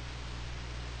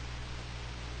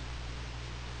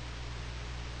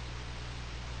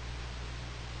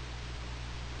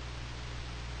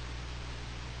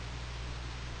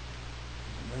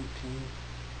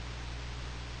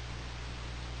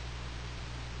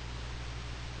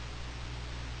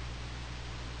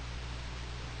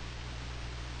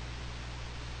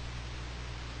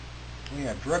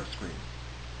 Yeah, drug screens.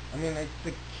 I mean,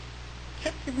 they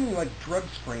kept giving me like drug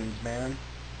screens, man.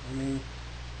 I mean,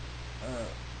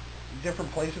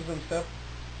 different places and stuff.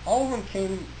 All of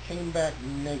them came back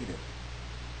negative.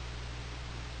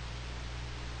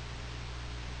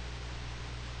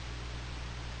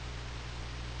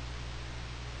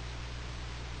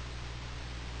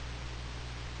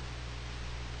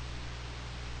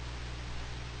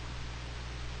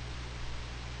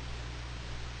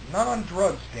 Not on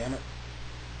drugs, damn it.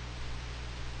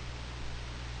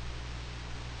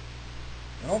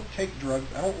 I don't take drugs.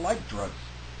 I don't like drugs.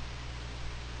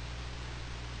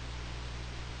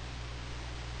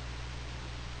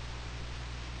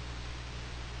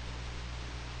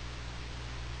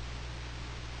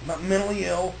 I'm not mentally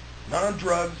ill. Not on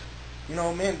drugs.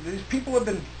 Man, these people have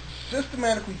been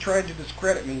systematically trying to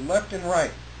discredit me left and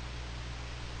right.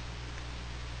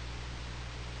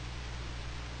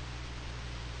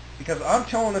 Because I'm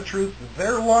telling the truth,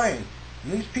 they're lying.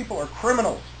 And these people are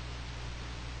criminals.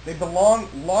 They belong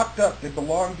locked up. They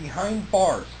belong behind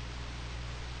bars.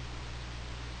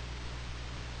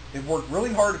 They've worked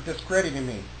really hard at discrediting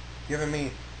me, giving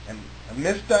me a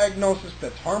misdiagnosis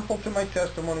that's harmful to my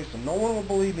testimony, so no one will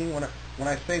believe me when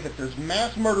I say that there's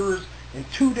mass murderers in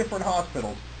 2 different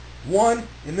hospitals. One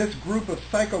in this group of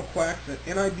psycho quacks at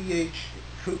NIBH,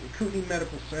 Kootenai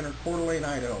Medical Center, Coeur d'Alene,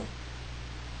 Idaho.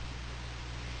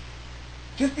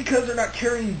 Just because they're not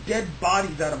carrying dead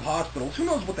bodies out of hospitals, who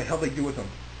knows what the hell they do with them?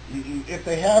 If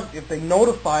they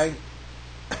notify,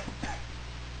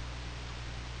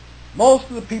 most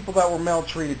of the people that were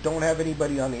maltreated don't have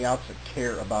anybody on the outs that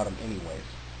care about them anyways.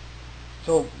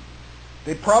 So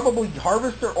they probably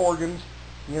harvest their organs,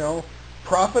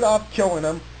 profit off killing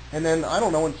them, and then, I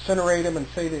don't know, incinerate them and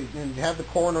have the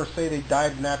coroner say they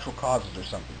died of natural causes or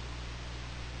something.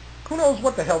 Who knows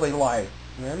what the hell they lie,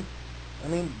 man?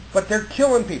 But they're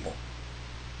killing people.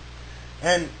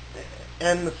 And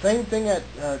the same thing at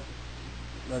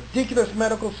Deaconess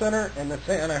Medical Center, and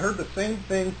I heard the same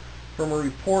thing from a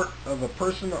report of a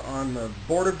person on the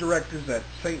board of directors at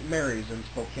St. Mary's in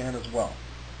Spokane as well.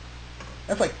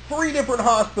 That's like 3 different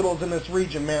hospitals in this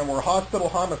region, man, where hospital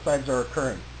homicides are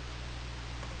occurring.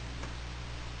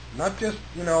 Not just,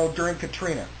 during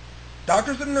Katrina.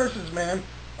 Doctors and nurses, man,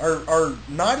 are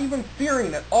not even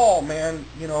fearing at all, man,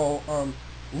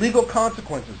 legal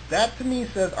consequences. That to me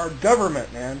says our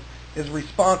government, man, is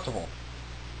responsible.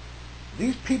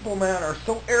 These people, man, are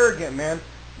so arrogant, man.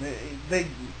 They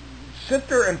sit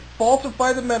there and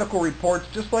falsify the medical reports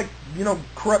just like,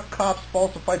 corrupt cops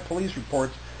falsify police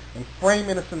reports and frame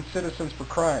innocent citizens for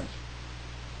crimes.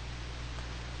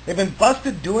 They've been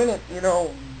busted doing it,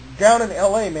 down in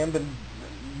L.A., man, the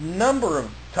number of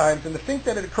times, and to think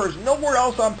that it occurs nowhere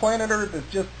else on planet Earth is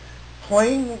just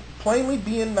plainly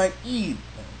being naive.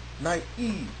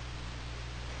 Naive.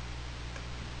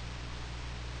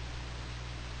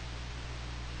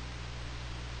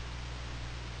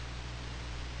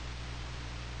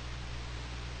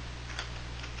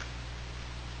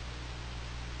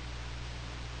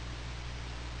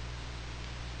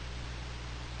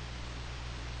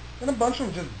 And a bunch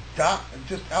of them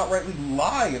just outrightly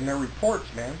lie in their reports,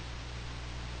 man.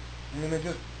 They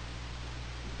just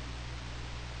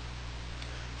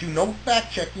do no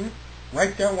fact-checking,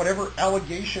 write down whatever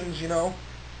allegations,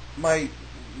 my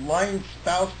lying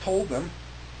spouse told them.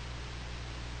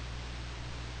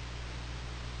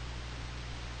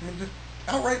 Just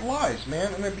outright lies,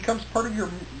 man, and it becomes part of your,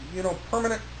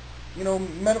 permanent,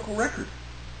 medical record.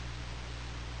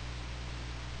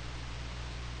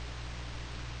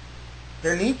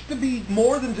 There needs to be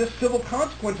more than just civil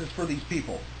consequences for these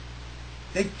people.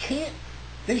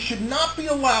 They should not be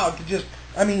allowed to just,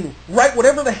 write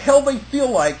whatever the hell they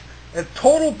feel like as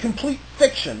total, complete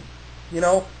fiction,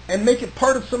 and make it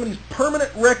part of somebody's permanent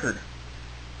record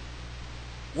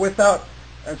without,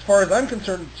 as far as I'm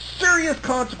concerned, serious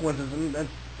consequences. And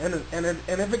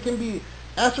if it can be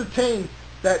ascertained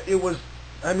that it was,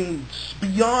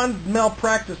 beyond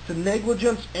malpractice to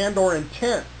negligence and or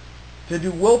intent to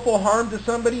do willful harm to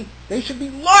somebody, they should be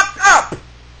locked up.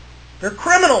 They're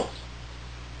criminals.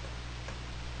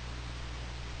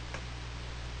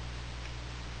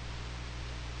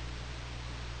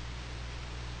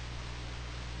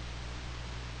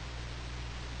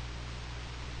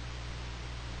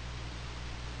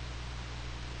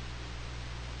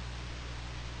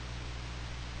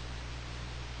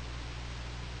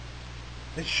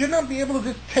 They should not be able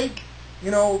to just take,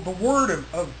 the word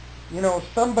of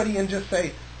somebody and just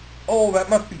say, oh, that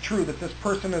must be true, that this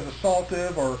person is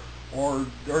assaultive or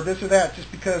this or that,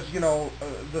 just because,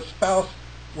 the spouse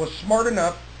was smart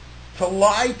enough to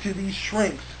lie to these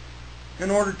shrinks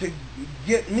in order to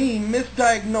get me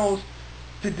misdiagnosed,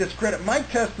 to discredit my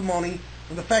testimony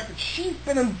and the fact that she's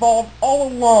been involved all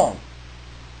along.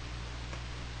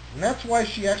 And that's why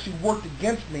she actually worked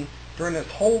against me during this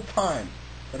whole time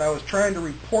that I was trying to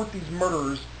report these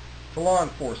murderers to law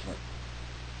enforcement.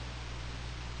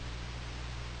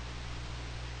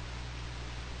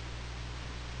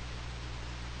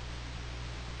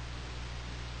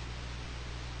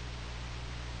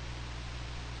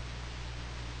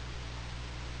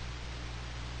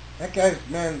 That guy's,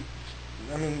 man,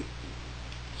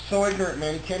 so ignorant,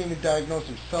 man, he can't even diagnose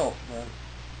himself, man.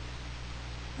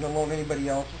 Let alone anybody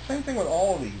else. The same thing with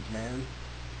all of these, man.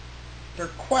 They're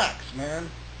quacks, man.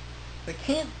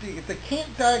 If they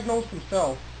can't diagnose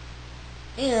themselves,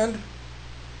 and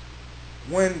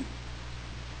when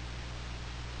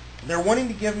They're wanting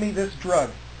to give me this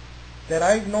drug that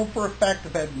I know for a fact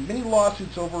I've had many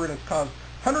lawsuits over, and it's caused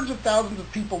hundreds of thousands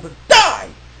of people to die.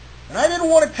 And I didn't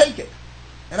want to take it.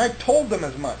 And I told them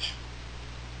as much.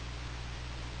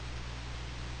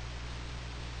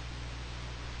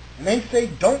 And they say,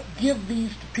 don't give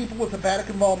these to people with hepatic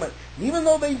involvement. And even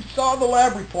though they saw the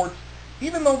lab reports,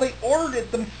 even though they ordered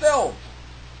it themselves,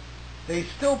 they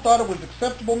still thought it was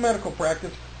acceptable medical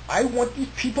practice. I want these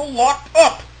people locked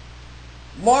up.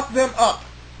 Lock them up.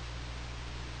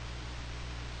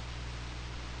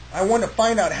 I want to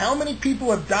find out how many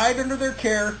people have died under their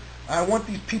care. I want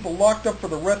these people locked up for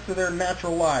the rest of their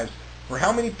natural lives. For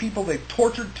how many people they've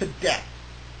tortured to death.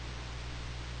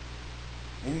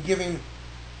 And giving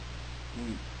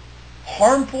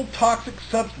harmful, toxic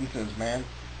substances, man,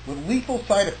 with lethal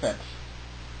side effects.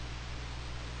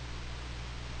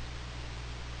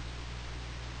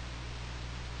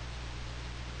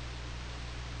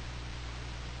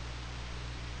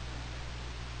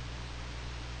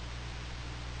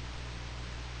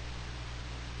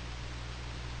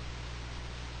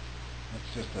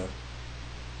 It's just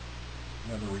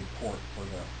another report for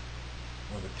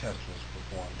where the test was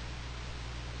performed.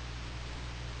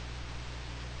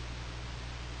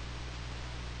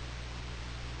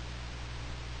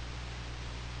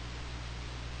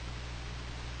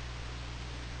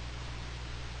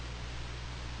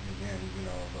 Again, you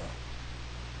know,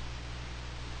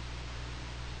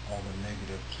 all the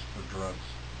negatives for drugs.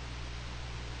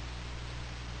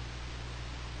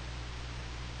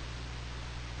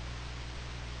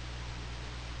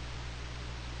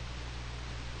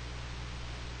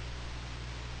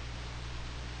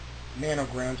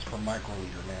 Nanograms per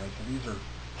microliter, man. So these are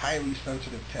highly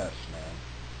sensitive tests, man.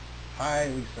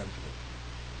 Highly sensitive.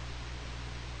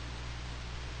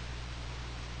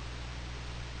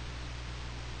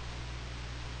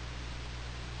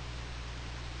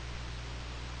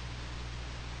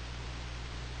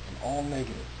 All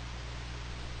negative.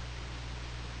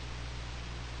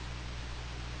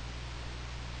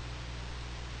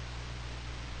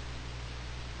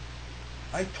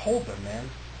 I told them, man,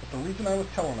 but the reason I was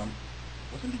telling them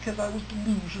wasn't because I was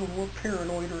delusional or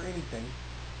paranoid or anything.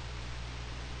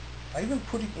 I even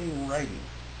put it in writing.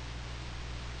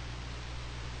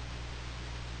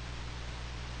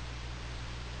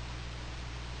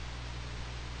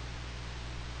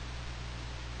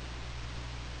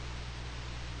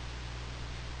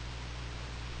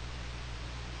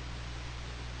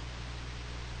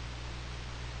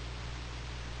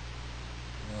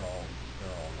 They're all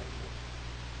negative.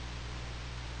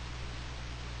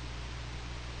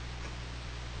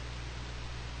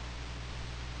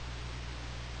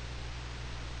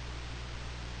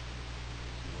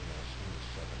 We're going to assume it's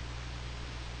 7.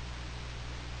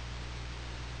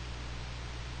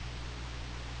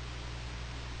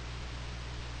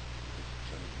 It's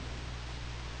 17.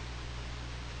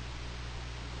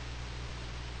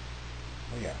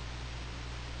 Oh yeah.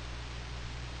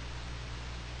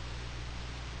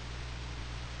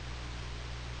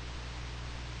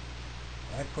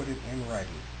 I put it in writing.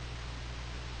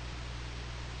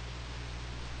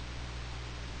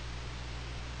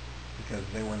 Because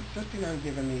they were insisting on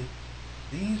giving me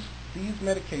these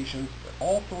medications.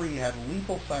 All 3 had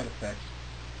lethal side effects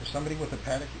for somebody with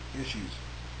hepatic issues.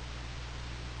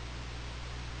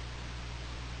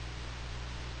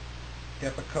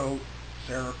 Depakote,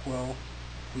 Seroquel,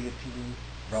 creatine,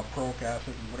 valproic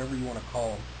acid, whatever you want to call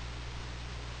them.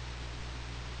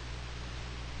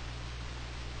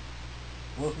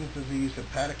 Wilson's disease,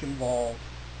 hepatic involved.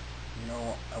 You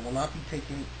know, I will not be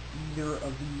taking either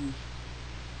of these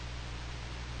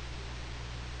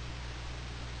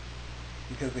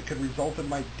because it could result in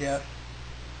my death.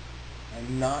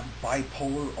 I'm not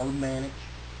bipolar or manic.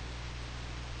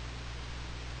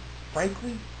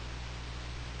 Frankly,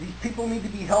 these people need to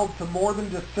be held to more than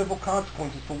just civil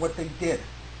consequences for what they did.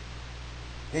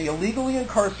 They illegally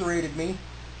incarcerated me.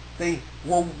 They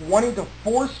were wanting to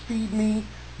force feed me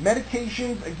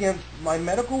medications against my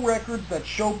medical records that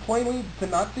show plainly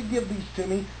not to give these to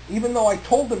me, even though I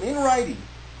told them in writing.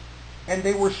 And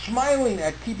they were smiling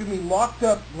at keeping me locked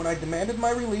up when I demanded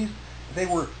my release. They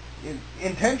were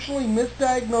intentionally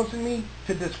misdiagnosing me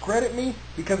to discredit me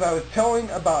because I was telling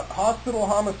about hospital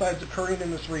homicides occurring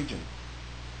in this region.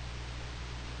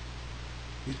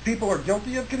 These people are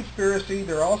guilty of conspiracy.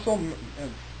 They're also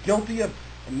guilty of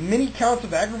many counts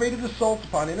of aggravated assault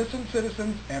upon innocent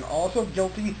citizens and also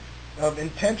guilty of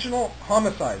intentional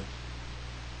homicides.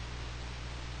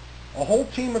 A whole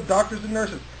team of doctors and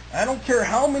nurses. I don't care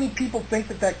how many people think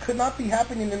that that could not be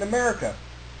happening in America,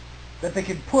 that they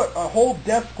could put a whole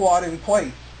death squad in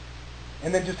place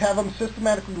and then just have them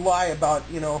systematically lie about,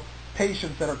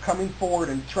 patients that are coming forward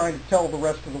and trying to tell the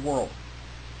rest of the world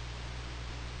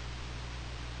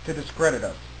to discredit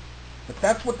us. But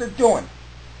that's what they're doing.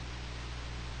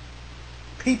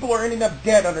 People are ending up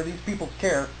dead under these people's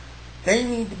care.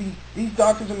 These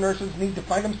doctors and nurses need to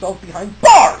find themselves behind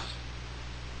bars,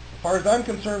 as far as I'm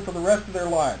concerned, for the rest of their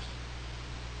lives.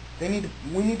 We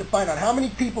need to find out how many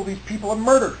people these people have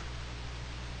murdered.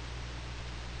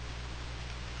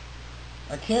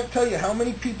 I can't tell you how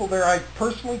many people there I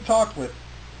personally talked with,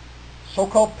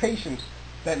 so-called patients,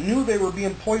 that knew they were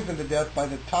being poisoned to death by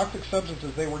the toxic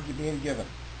substances they were being given.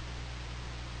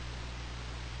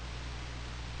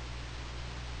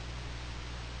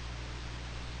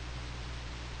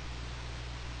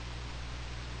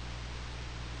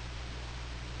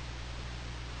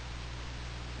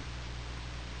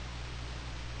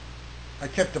 I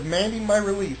kept demanding my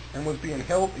release and was being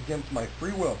held against my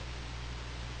free will.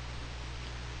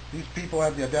 These people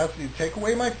had the audacity to take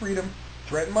away my freedom,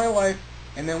 threaten my life,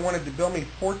 and then wanted to bill me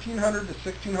 $1,400 to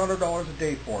 $1,600 a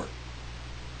day for it.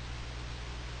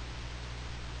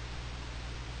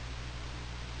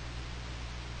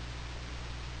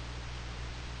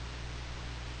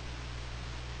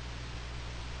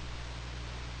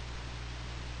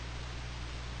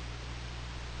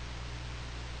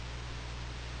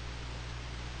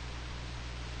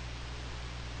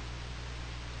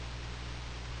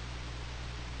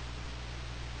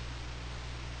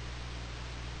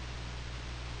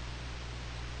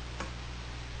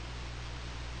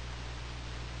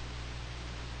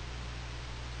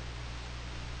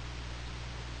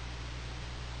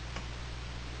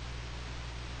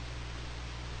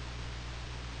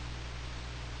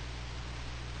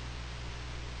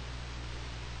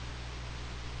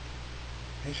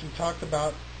 Patient talked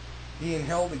about being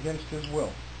held against his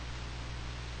will.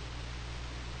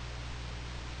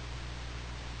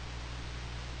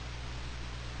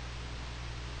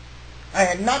 I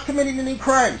had not committed any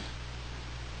crimes.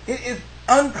 It is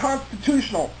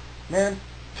unconstitutional, man,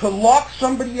 to lock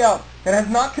somebody out that has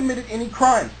not committed any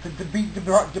crimes, to be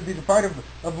deprived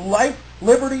of life,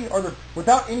 liberty, or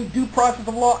without any due process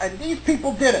of law, and these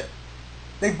people did it.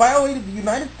 They violated the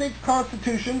United States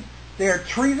Constitution. They are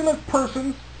treasonous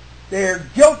persons. They are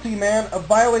guilty, man, of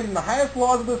violating the highest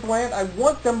laws of this land. I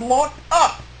want them locked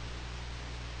up.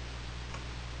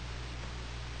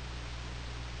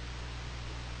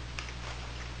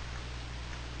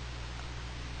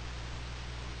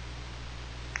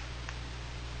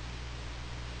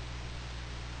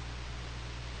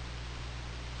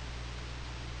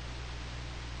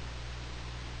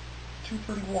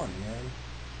 $231, man.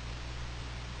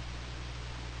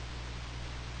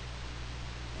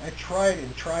 I tried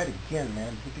and tried again,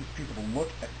 man, to get these people to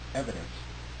look at evidence.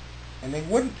 And they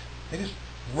wouldn't. They just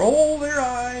roll their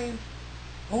eyes.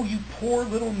 Oh, you poor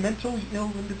little mentally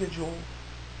ill individual.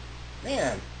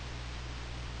 Man.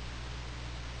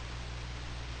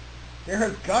 There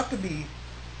has got to be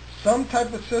some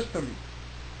type of system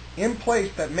in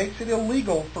place that makes it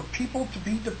illegal for people to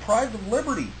be deprived of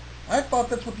liberty. I thought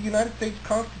that's what the United States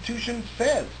Constitution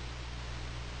says.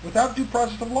 Without due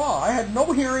process of law. I had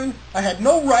no hearing, I had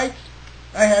no rights,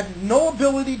 I had no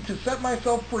ability to set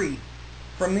myself free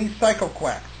from these psycho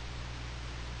quacks.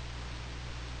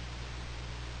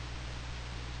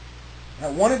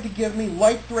 That wanted to give me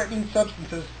life-threatening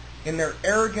substances in their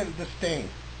arrogant disdain.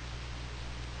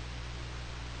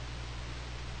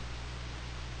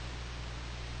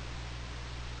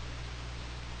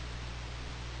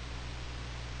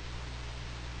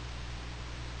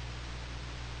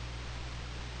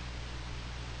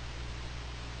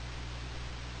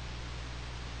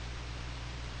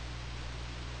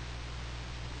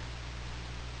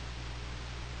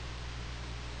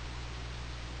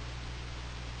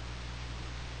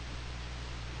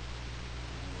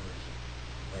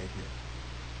 Right here.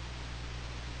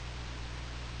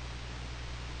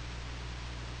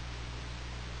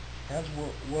 Has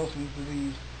Wilson's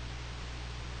disease.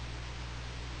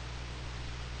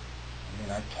 I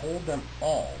mean, I told them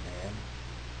all, man.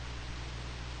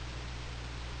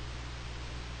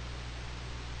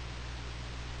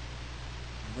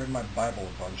 I read my Bible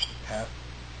a bunch to pass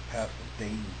the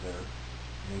days there.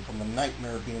 I mean, from the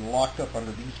nightmare of being locked up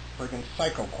under these friggin'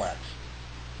 psycho quacks.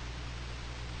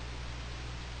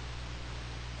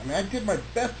 I mean, I did my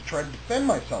best to try to defend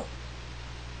myself.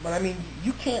 But I mean,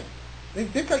 you can't.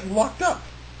 They've got you locked up.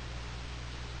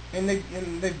 And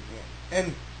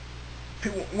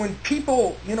when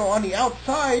people, on the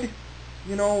outside,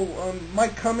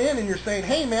 might come in and you're saying,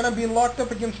 hey man, I'm being locked up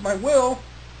against my will,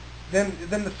 then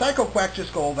the psycho quack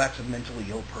just go, oh, that's a mentally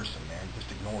ill person, man.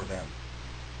 Just ignore them.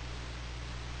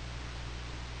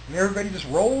 And everybody just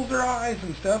rolls their eyes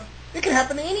and stuff. It can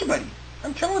happen to anybody.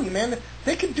 I'm telling you, man,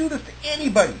 they can do this to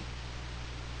anybody.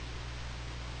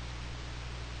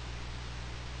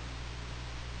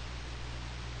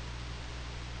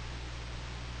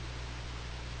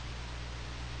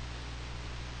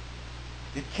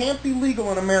 It can't be legal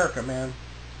in America, man,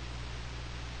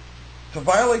 to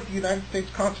violate the United States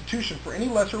Constitution for any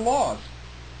lesser laws.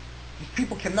 These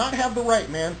people cannot have the right,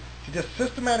 man, to just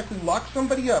systematically lock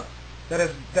somebody up that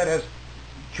has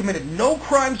committed no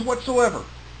crimes whatsoever,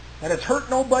 that has hurt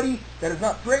nobody, that is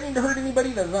not threatening to hurt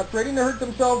anybody, that is not threatening to hurt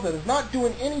themselves, that is not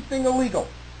doing anything illegal.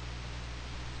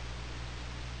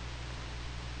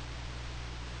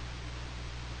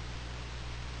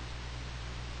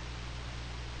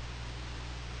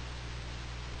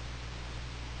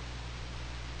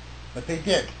 But they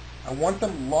did. I want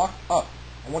them locked up.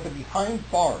 I want them behind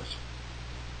bars.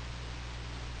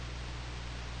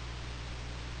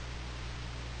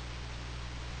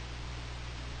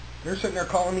 They're sitting there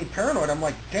calling me paranoid. I'm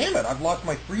like, damn it, I've lost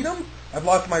my freedom. I've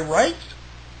lost my rights.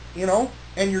 You know,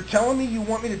 and you're telling me you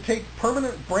want me to take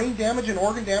permanent brain damage and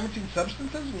organ damaging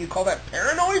substances, and you call that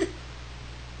paranoid?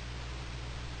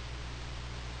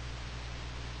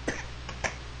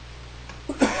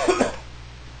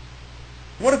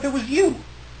 What if it was you?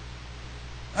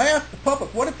 I asked the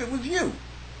public, what if it was you?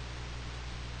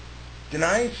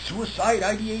 Deny suicide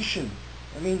ideation.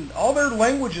 I mean, all their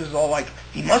language is all like,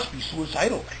 he must be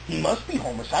suicidal. He must be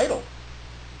homicidal.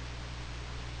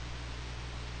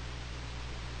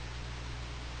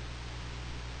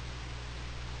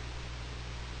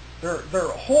 Their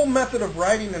whole method of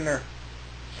writing and their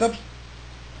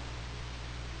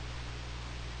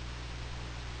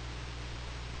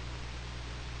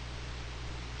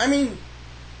I mean,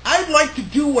 I'd like to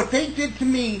do what they did to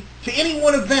me to any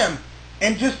one of them,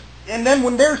 and then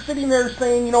when they're sitting there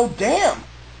saying, you know, damn,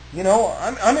 you know,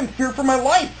 I'm in fear for my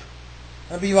life,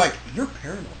 I'd be like, you're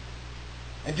paranoid,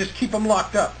 and just keep them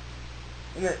locked up,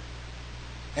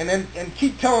 and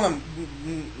keep telling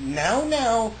them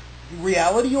now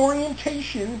reality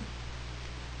orientation.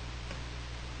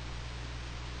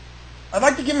 I'd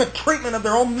like to give them a treatment of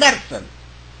their own medicine.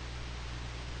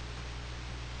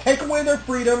 Take away their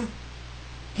freedom,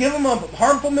 give them a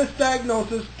harmful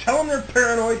misdiagnosis, tell them they're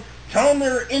paranoid, tell them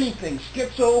they're anything,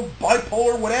 schizo,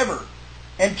 bipolar, whatever,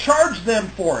 and charge them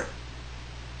for it.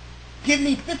 Give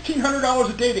me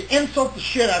 $1,500 a day to insult the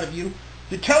shit out of you,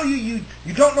 to tell you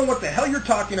you don't know what the hell you're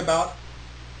talking about,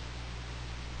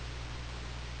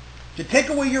 to take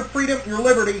away your freedom, your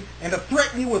liberty, and to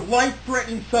threaten you with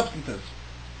life-threatening substances.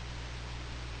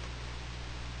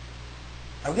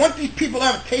 I want these people to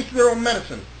have a taste of their own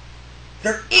medicine.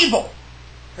 They're evil.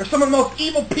 They're some of the most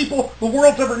evil people the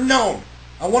world's ever known.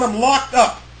 I want them locked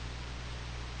up.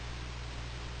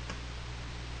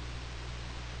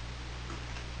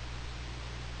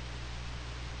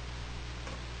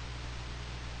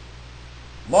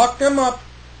 Lock them up,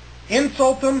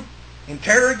 insult them,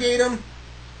 interrogate them,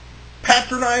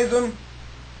 patronize them,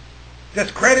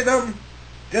 discredit them,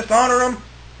 dishonor them,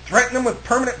 threaten them with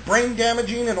permanent brain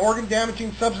damaging and organ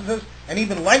damaging substances and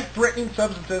even life-threatening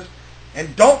substances,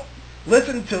 and don't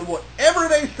listen to whatever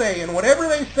they say, and whatever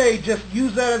they say, just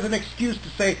use that as an excuse to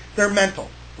say they're mental,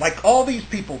 like all these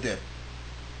people did.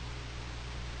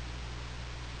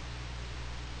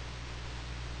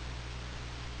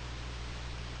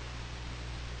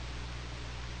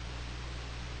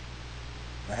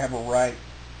 I have a right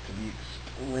to be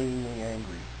extremely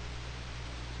angry.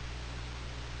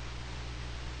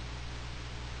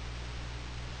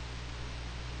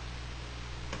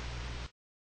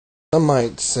 Some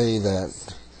might say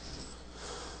that,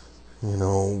 you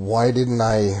know, why didn't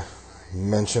I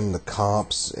mention the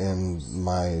cops and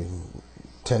my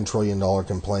 $10 trillion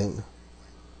complaint?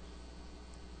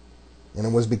 And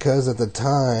it was because at the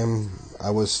time I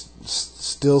was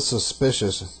still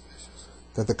suspicious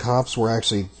that the cops were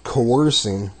actually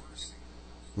coercing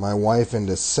my wife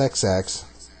into sex acts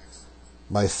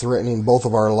by threatening both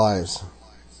of our lives.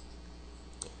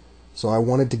 So I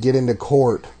wanted to get into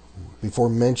court before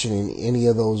mentioning any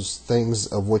of those things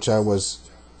of which I was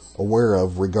aware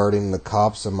of regarding the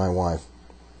cops and my wife.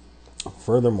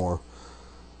 Furthermore,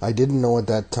 I didn't know at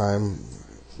that time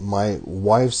my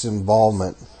wife's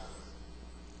involvement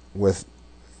with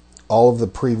all of the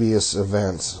previous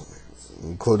events,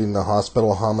 including the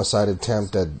hospital homicide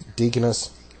attempt at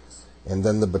Deaconess and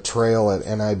then the betrayal at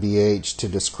NIBH to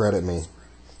discredit me.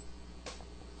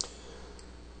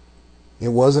 It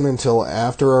wasn't until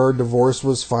after our divorce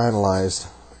was finalized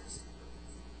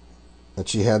that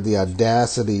she had the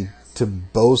audacity to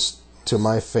boast to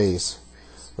my face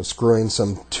of screwing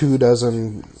some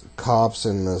 24 cops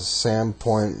in the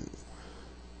Sandpoint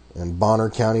and Bonner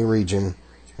County region,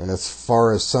 and as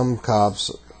far as some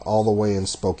cops all the way in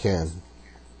Spokane.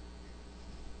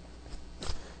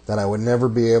 That I would never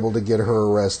be able to get her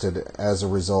arrested as a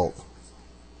result.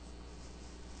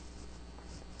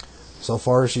 So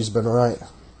far, she's been right.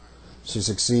 She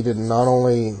succeeded in not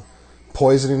only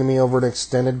poisoning me over an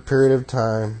extended period of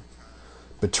time,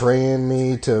 betraying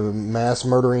me to mass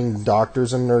murdering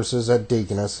doctors and nurses at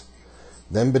Deaconess,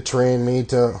 then betraying me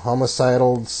to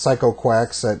homicidal psycho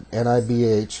quacks at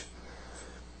NIBH,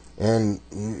 and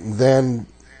then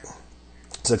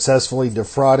successfully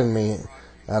defrauding me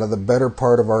out of the better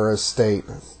part of our estate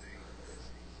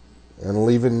and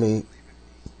leaving me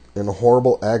in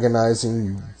horrible,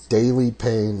 agonizing, daily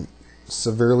pain,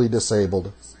 severely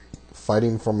disabled,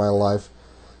 fighting for my life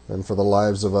and for the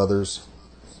lives of others.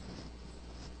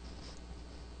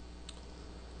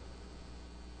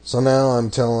 So now I'm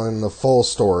telling the full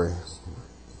story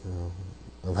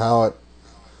of how it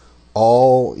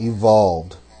all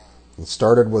evolved. It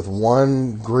started with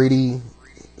one greedy,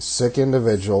 sick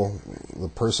individual, the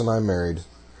person I married,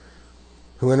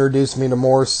 who introduced me to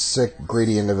more sick,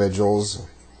 greedy individuals,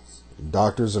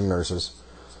 doctors and nurses,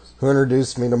 who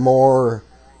introduced me to more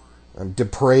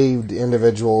depraved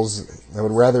individuals that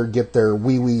would rather get their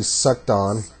wee-wees sucked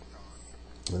on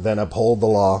than uphold the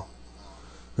law,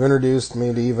 who introduced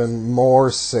me to even more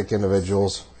sick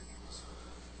individuals,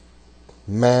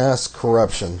 mass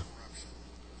corruption,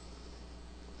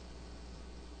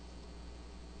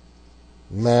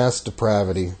 mass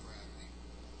depravity.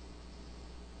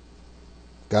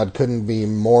 God couldn't be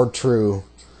more true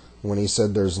when he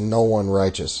said there's no one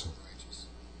righteous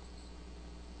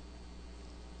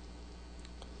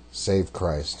save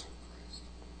Christ.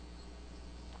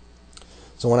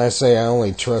 So when I say I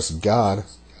only trust God,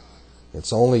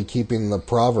 it's only keeping the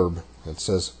proverb that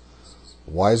says,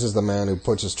 wise is the man who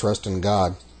puts his trust in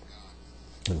God,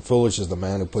 and foolish is the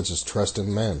man who puts his trust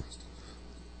in men.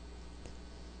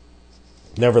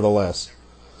 Nevertheless,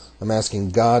 I'm asking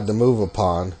God to move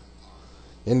upon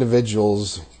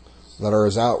individuals that are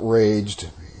as outraged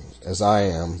as I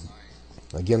am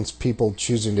against people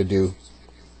choosing to do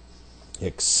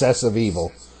excessive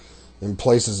evil in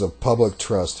places of public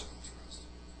trust.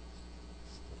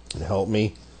 And help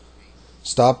me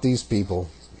stop these people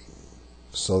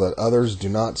so that others do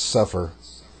not suffer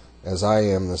as I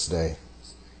am this day.